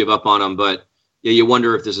definitely don't give up on him. But yeah, you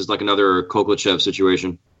wonder if this is like another Koklachev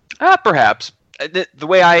situation. Perhaps. The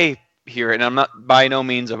way I hear it, and I'm not by no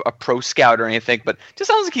means a pro scout or anything, but it just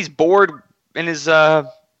sounds like he's bored in his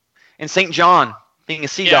in St. John being a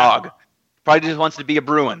Sea Dog. Probably just wants to be a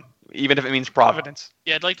Bruin, even if it means Providence.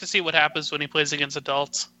 Yeah, I'd like to see what happens when he plays against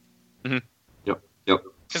adults. Mm-hmm. Yep.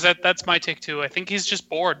 Because that's my take too. I think he's just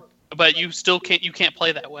bored, but you can't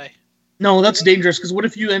play that way. No, that's dangerous. Because what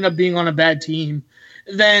if you end up being on a bad team?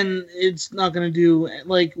 Then it's not going to do.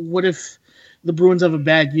 Like, what if the Bruins have a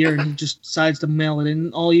bad year and he just decides to mail it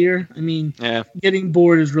in all year? I mean, getting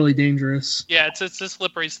bored is really dangerous. Yeah, it's a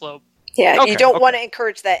slippery slope. Yeah, you don't want to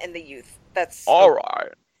encourage that in the youth. That's all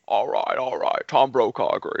right. Tom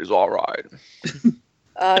Brokaw agrees. All right.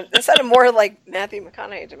 That sounded more like Matthew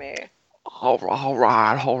McConaughey to me. All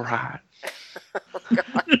right. Oh, God.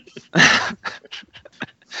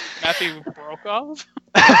 Matthew Brokaw?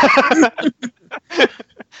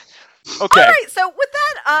 Okay. All right, so with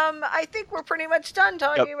that, I think we're pretty much done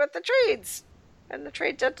talking about the trades and the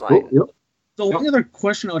trade deadline. The only other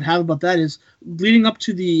question I would have about that is, leading up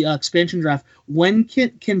to the expansion draft, when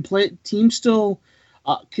can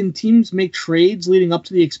teams make trades leading up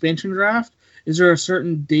to the expansion draft? Is there a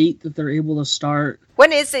certain date that they're able to start?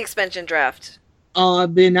 When is the expansion draft?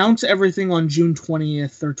 They announce everything on June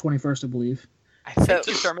 20th or 21st, I believe. I think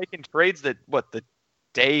they start making trades the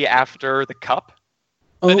day after the Cup?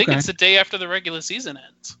 I think it's the day after the regular season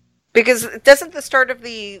ends. Because doesn't the start of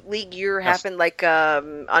the league year happen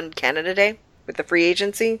on Canada Day with the free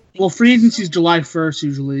agency? Well, free agency is July 1st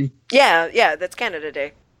usually. Yeah, that's Canada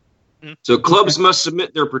Day. So clubs must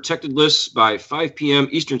submit their protected lists by 5 p.m.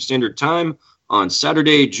 Eastern Standard Time on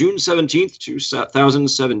Saturday, June 17th,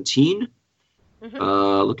 2017.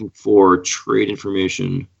 Looking for trade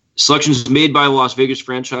information. Selections made by the Las Vegas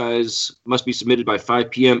franchise must be submitted by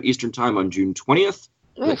 5 p.m. Eastern Time on June 20th.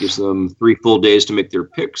 That gives them 3 full days to make their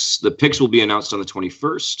picks. The picks will be announced on the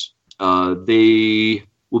 21st. They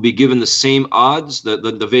will be given the same odds.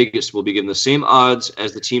 The Vegas will be given the same odds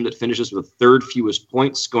as the team that finishes with the third fewest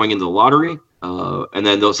points going into the lottery. And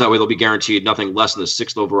then that way they'll be guaranteed nothing less than the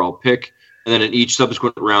 6th overall pick. And then in each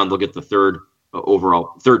subsequent round, they'll get the third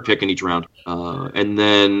pick in each round. And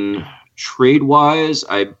then trade-wise,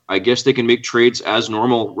 I guess they can make trades as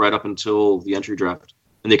normal right up until the entry draft.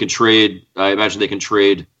 And they can trade, I imagine they can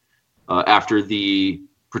trade after the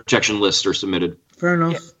protection lists are submitted. Fair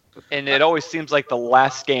enough. Yeah. And it always seems like the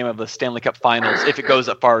last game of the Stanley Cup Finals, if it goes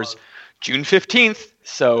as far as June 15th.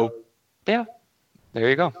 So, yeah,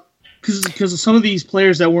 there you go. Because some of these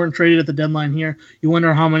players that weren't traded at the deadline here, you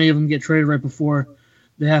wonder how many of them get traded right before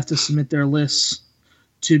they have to submit their lists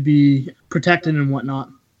to be protected and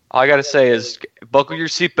whatnot. All I got to say is buckle your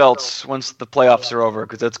seatbelts once the playoffs are over,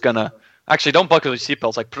 because it's going to... Actually, don't buckle your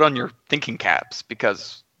seatbelts. Like, put on your thinking caps,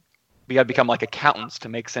 because we got to become like accountants to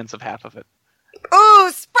make sense of half of it.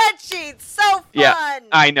 Ooh, spreadsheets! So fun! Yeah,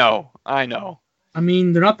 I know. I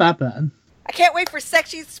mean, they're not that bad. I can't wait for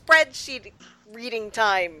sexy spreadsheet reading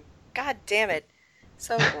time. God damn it.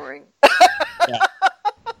 So boring.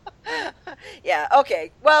 Yeah,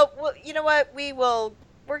 okay. Well, you know what?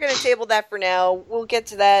 We're going to table that for now. We'll get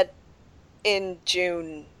to that in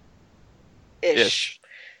June-ish.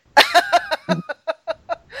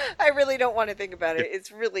 I really don't want to think about it.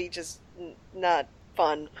 It's really just not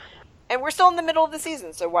fun. And we're still in the middle of the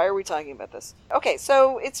season, so why are we talking about this? Okay,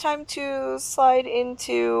 so it's time to slide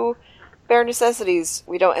into Bare Necessities.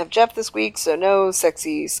 We don't have Jeff this week, so no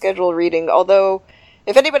sexy schedule reading. Although,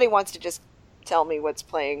 if anybody wants to just tell me what's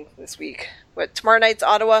playing this week. What, tomorrow night's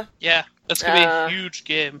Ottawa? Yeah, that's going to be a huge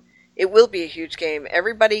game. It will be a huge game.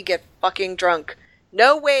 Everybody get fucking drunk.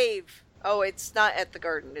 No wave. Oh, it's not at the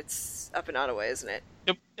Garden. It's up in Ottawa, isn't it?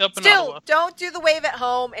 Yep, up in Still, Ottawa. don't do the wave at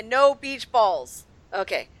home and no beach balls.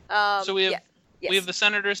 Okay. So we have the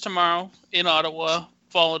Senators tomorrow in Ottawa,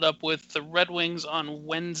 followed up with the Red Wings on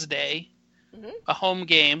Wednesday. Mm-hmm. A home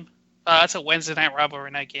game. That's a Wednesday night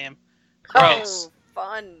rivalry night game. Gross. Oh,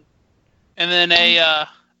 fun. And then a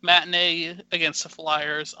matinee against the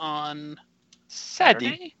Flyers on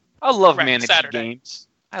Saturday. I love Manatee games.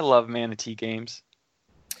 I love Manatee games.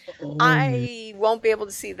 I won't be able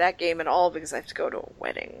to see that game at all because I have to go to a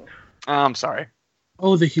wedding. I'm sorry.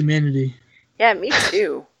 Oh, the humanity. Yeah, me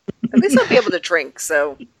too. At least I'll be able to drink,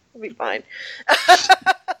 so it'll be fine.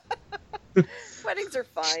 Weddings are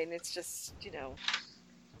fine. It's just,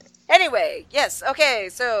 Anyway, yes. Okay,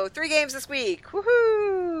 so 3 games this week.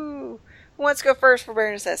 Woohoo! Who wants to go first for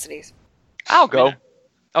Bare Necessities? I'll go.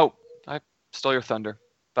 Oh, I stole your thunder,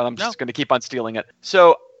 but I'm just going to keep on stealing it.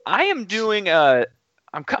 So I am doing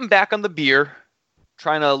I'm cutting back on the beer,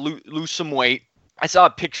 trying to lose some weight. I saw a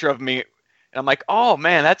picture of me, and I'm like, oh,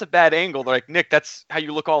 man, that's a bad angle. They're like, Nick, that's how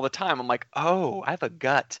you look all the time. I'm like, oh, I have a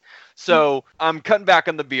gut. So I'm cutting back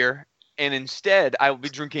on the beer, and instead I will be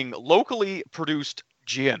drinking locally produced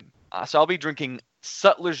gin. So I'll be drinking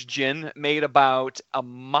Sutler's Gin, made about a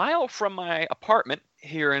mile from my apartment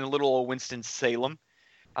here in little old Winston-Salem.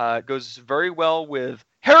 It goes very well with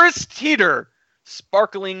Harris Teeter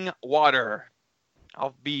sparkling water.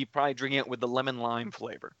 I'll be probably drinking it with the lemon lime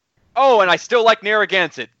flavor. Oh, and I still like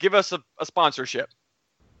Narragansett. Give us a sponsorship.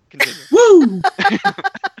 Continue. Woo!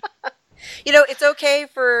 It's okay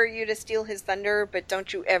for you to steal his thunder, but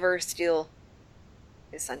don't you ever steal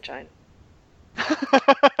his sunshine.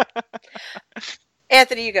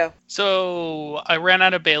 Anthony, you go. So I ran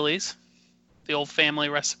out of Bailey's, the old family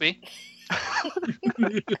recipe.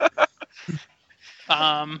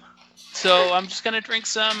 So I'm just gonna drink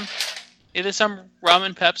either some rum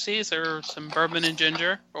and Pepsis or some bourbon and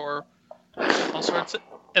ginger or all sorts of.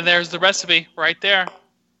 And there's the recipe right there.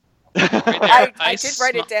 Right there. I did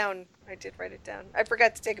write it down. I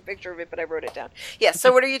forgot to take a picture of it, but I wrote it down. Yes.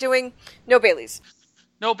 So what are you doing? No Baileys.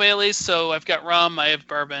 No Baileys, so I've got rum, I have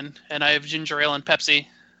bourbon, and I have ginger ale and Pepsi.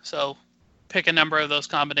 So pick a number of those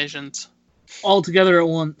combinations. All together at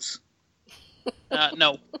once.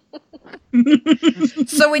 No.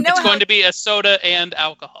 So we know it's going to be a soda and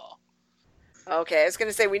alcohol. Okay, I was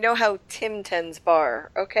going to say, we know how Tim tends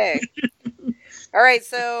bar. Okay. All right,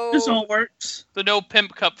 so... This all works. The no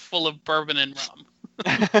pimp cup full of bourbon and rum.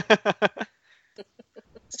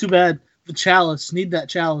 It's too bad. The chalice. Need that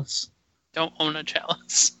chalice. Don't own a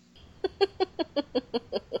chalice.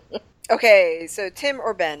 Okay, so Tim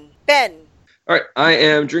or Ben? Ben. All right, I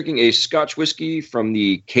am drinking a Scotch whiskey from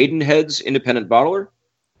the Cadenheads Independent Bottler.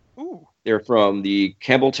 Ooh. They're from the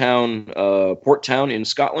Campbelltown Port Town in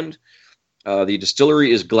Scotland. The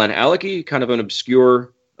distillery is Glenallachie, kind of an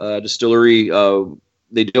obscure distillery.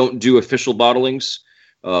 They don't do official bottlings.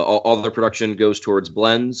 All their production goes towards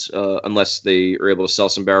blends, unless they are able to sell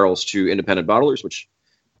some barrels to independent bottlers, which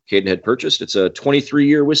Cadenhead purchased. It's a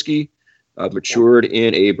 23-year whiskey, matured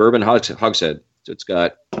in a bourbon hogshead. So it's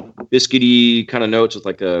got biscuity kind of notes with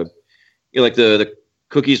like the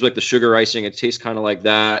cookies, like the sugar icing. It tastes kind of like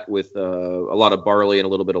that with a lot of barley and a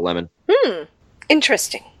little bit of lemon.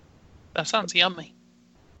 Interesting. That sounds yummy.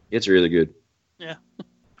 It's really good. Yeah. I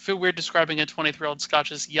feel weird describing a 23-year-old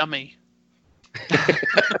Scotch as yummy.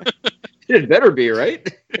 It better be,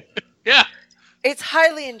 right? Yeah. It's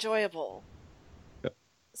highly enjoyable.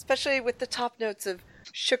 Especially with the top notes of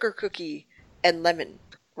sugar cookie and lemon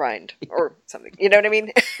rind or something. You know what I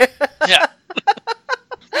mean? Yeah.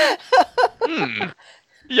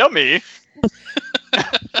 Yummy.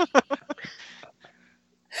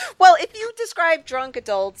 Well, if you describe drunk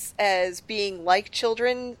adults as being like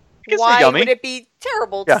children, You can say why yummy. would it be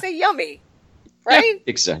terrible to say yummy? Right?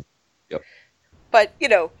 Exactly. Yep. But,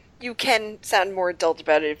 you can sound more adult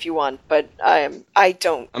about it if you want, but I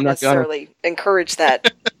don't I'm not necessarily encourage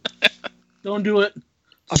that. Don't do it.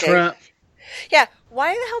 It's Okay. crap. Yeah,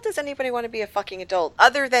 why the hell does anybody want to be a fucking adult?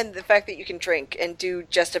 Other than the fact that you can drink and do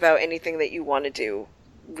just about anything that you want to do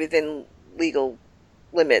within legal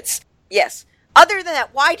limits. Yes. Other than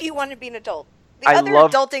that, why do you want to be an adult? The I other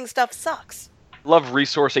love- adulting stuff sucks. Love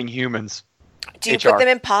resourcing humans. Do you HR. put them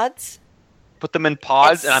in pods? Put them in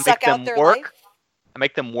pods and I suck make out them their work. life? I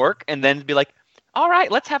make them work and then be like, all right,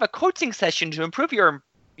 let's have a coaching session to improve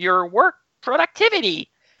your work productivity.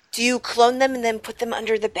 Do you clone them and then put them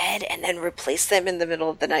under the bed and then replace them in the middle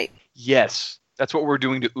of the night? Yes. That's what we're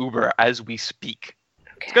doing to Uber as we speak.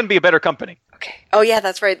 Okay. It's going to be a better company. Okay. Oh, yeah,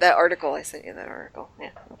 that's right. That article. I sent you that article.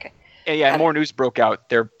 Yeah, okay. And yeah, more news broke out.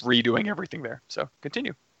 They're redoing everything there. So,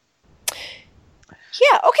 continue.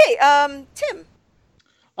 Yeah, okay. Tim.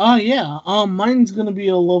 Yeah. Mine's gonna be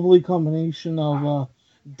a lovely combination of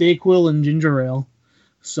Dayquil and ginger ale.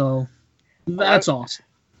 So that's awesome.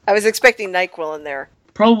 I was expecting NyQuil in there.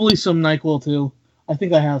 Probably some NyQuil too. I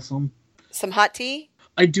think I have some. Some hot tea?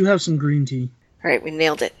 I do have some green tea. All right, we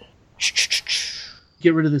nailed it.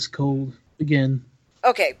 Get rid of this cold again.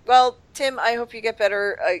 Okay, well, Tim, I hope you get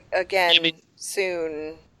better again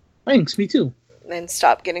soon. Thanks, me too. And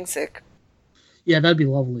stop getting sick. Yeah, that'd be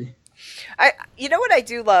lovely. You know what I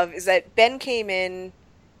do love is that Ben came in,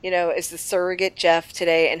 as the surrogate Jeff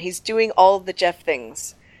today, and he's doing all of the Jeff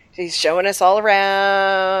things. He's showing us all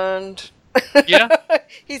around. Yeah.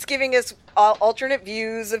 He's giving us alternate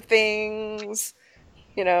views of things,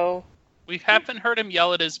 We haven't heard him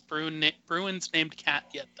yell at his Bruins named cat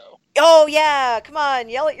yet, though. Oh, yeah. Come on.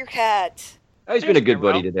 Yell at your cat. Oh, he's been a good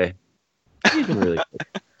buddy today. He's been really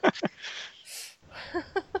good.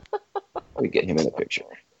 Let me get him in the picture.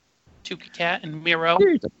 Tuki Cat and Miro.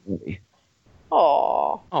 Here's a buddy.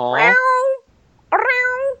 Aww. Aww.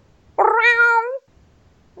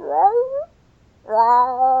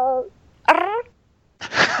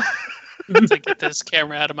 To get this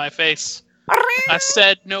camera out of my face. I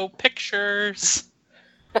said no pictures.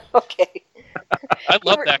 Okay. I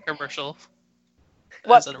love that commercial.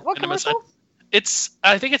 What commercial?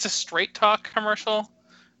 I think it's a Straight Talk commercial,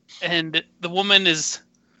 and the woman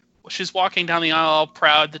she's walking down the aisle all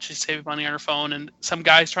proud that she's saving money on her phone, and some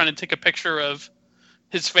guy's trying to take a picture of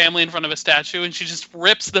his family in front of a statue, and she just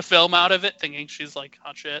rips the film out of it, thinking she's like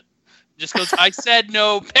hot shit. Just goes, I said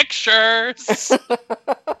no pictures. It's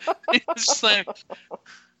just like,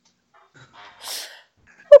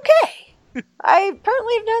 okay. I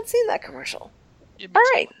apparently have not seen that commercial. All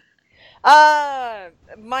right.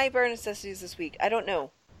 My bare necessities this week. I don't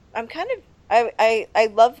know. I'm kind of... I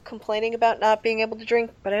love complaining about not being able to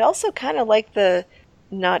drink, but I also kind of like the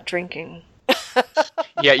not drinking.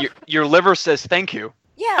 Yeah, your liver says thank you.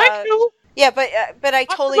 Yeah. thank you. Yeah, but I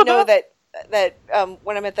totally know that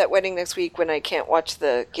when I'm at that wedding next week, when I can't watch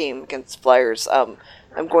the game against Flyers, I'm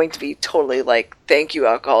going to be totally like, thank you,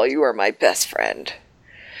 alcohol. You are my best friend.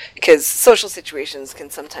 Because social situations can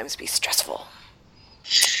sometimes be stressful.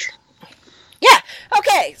 Yeah.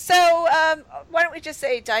 Okay. So why don't we just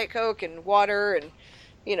say Diet Coke and water and,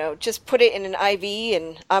 just put it in an IV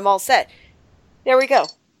and I'm all set. There we go.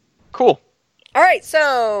 Cool. All right.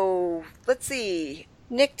 So let's see.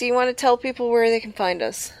 Nick, do you want to tell people where they can find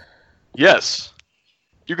us? Yes.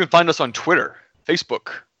 You can find us on Twitter, Facebook,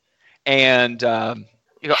 and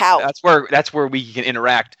How? that's where we can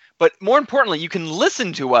interact. But more importantly, you can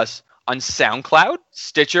listen to us on SoundCloud,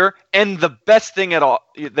 Stitcher, and the best thing at all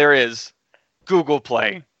there is, Google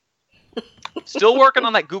Play. Still working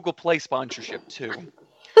on that Google Play sponsorship too.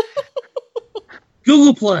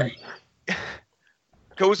 Google Play.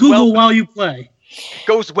 Goes Google well while you play.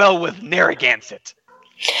 Goes well with Narragansett.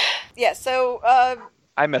 Yeah. So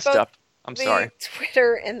I messed up. I'm sorry. The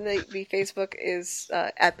Twitter and the Facebook is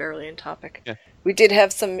at Barely on Topic. Yeah. We did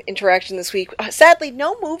have some interaction this week. Sadly,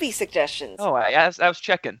 no movie suggestions. Oh, I was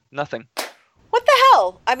checking. Nothing. What the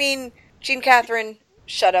hell? I mean, Jean Catherine,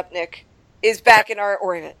 shut up, Nick, is back in our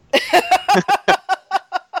orbit.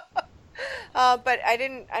 But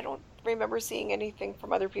I don't remember seeing anything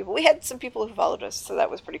from other people. We had some people who followed us, so that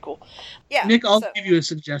was pretty cool. Yeah. Nick, I'll give you a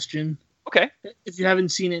suggestion. Okay. If you haven't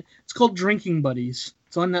seen it, it's called Drinking Buddies.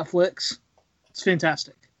 It's on Netflix. It's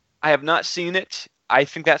fantastic. I have not seen it. I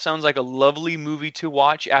think that sounds like a lovely movie to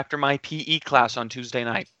watch after my PE class on Tuesday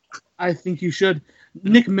night. I think you should.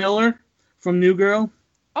 Nick Miller from New Girl.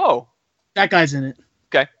 Oh. That guy's in it.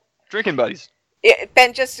 Okay. Drinking Buddies. Yeah,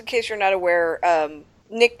 Ben, just in case you're not aware,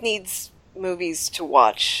 Nick needs movies to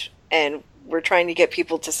watch, and we're trying to get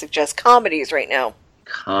people to suggest comedies right now.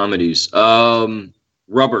 Comedies. Rubber.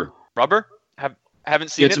 Rubber?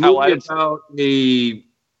 Haven't seen It's it. a movie about a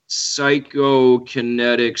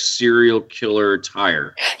psychokinetic serial killer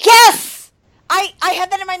tire. Yes! I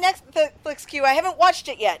have that in my Netflix queue. I haven't watched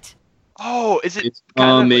it yet. Oh, is it? It's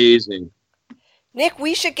amazing. Nick,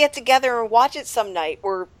 we should get together and watch it some night,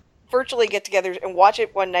 or virtually get together and watch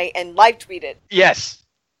it one night and live tweet it. Yes.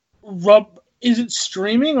 Is it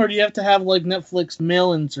streaming, or do you have to have like Netflix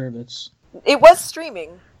mail-in service? It was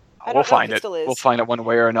streaming. We'll find it. We'll find it one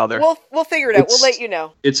way or another. We'll figure it out. We'll let you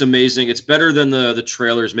know. It's amazing. It's better than the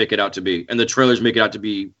trailers make it out to be, and the trailers make it out to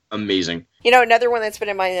be amazing. You know, another one that's been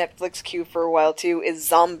in my Netflix queue for a while too is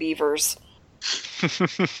Zombievers.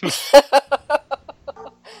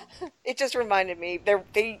 It just reminded me.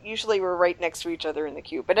 They usually were right next to each other in the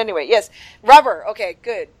queue. But anyway, yes, Rubber. Okay,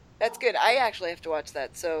 good. That's good. I actually have to watch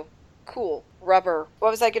that. So cool. Rubber.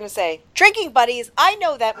 What was I going to say? Drinking Buddies. I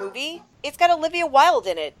know that movie. It's got Olivia Wilde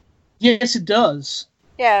in it. Yes, it does.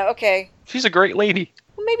 Yeah, okay. She's a great lady.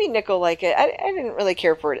 Well, maybe Nick will like it. I didn't really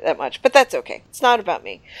care for it that much, but that's okay. It's not about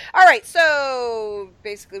me. All right, so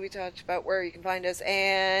basically we talked about where you can find us,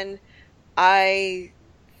 and I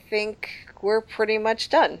think we're pretty much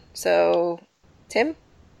done. So, Tim?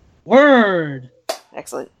 Word!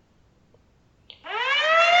 Excellent.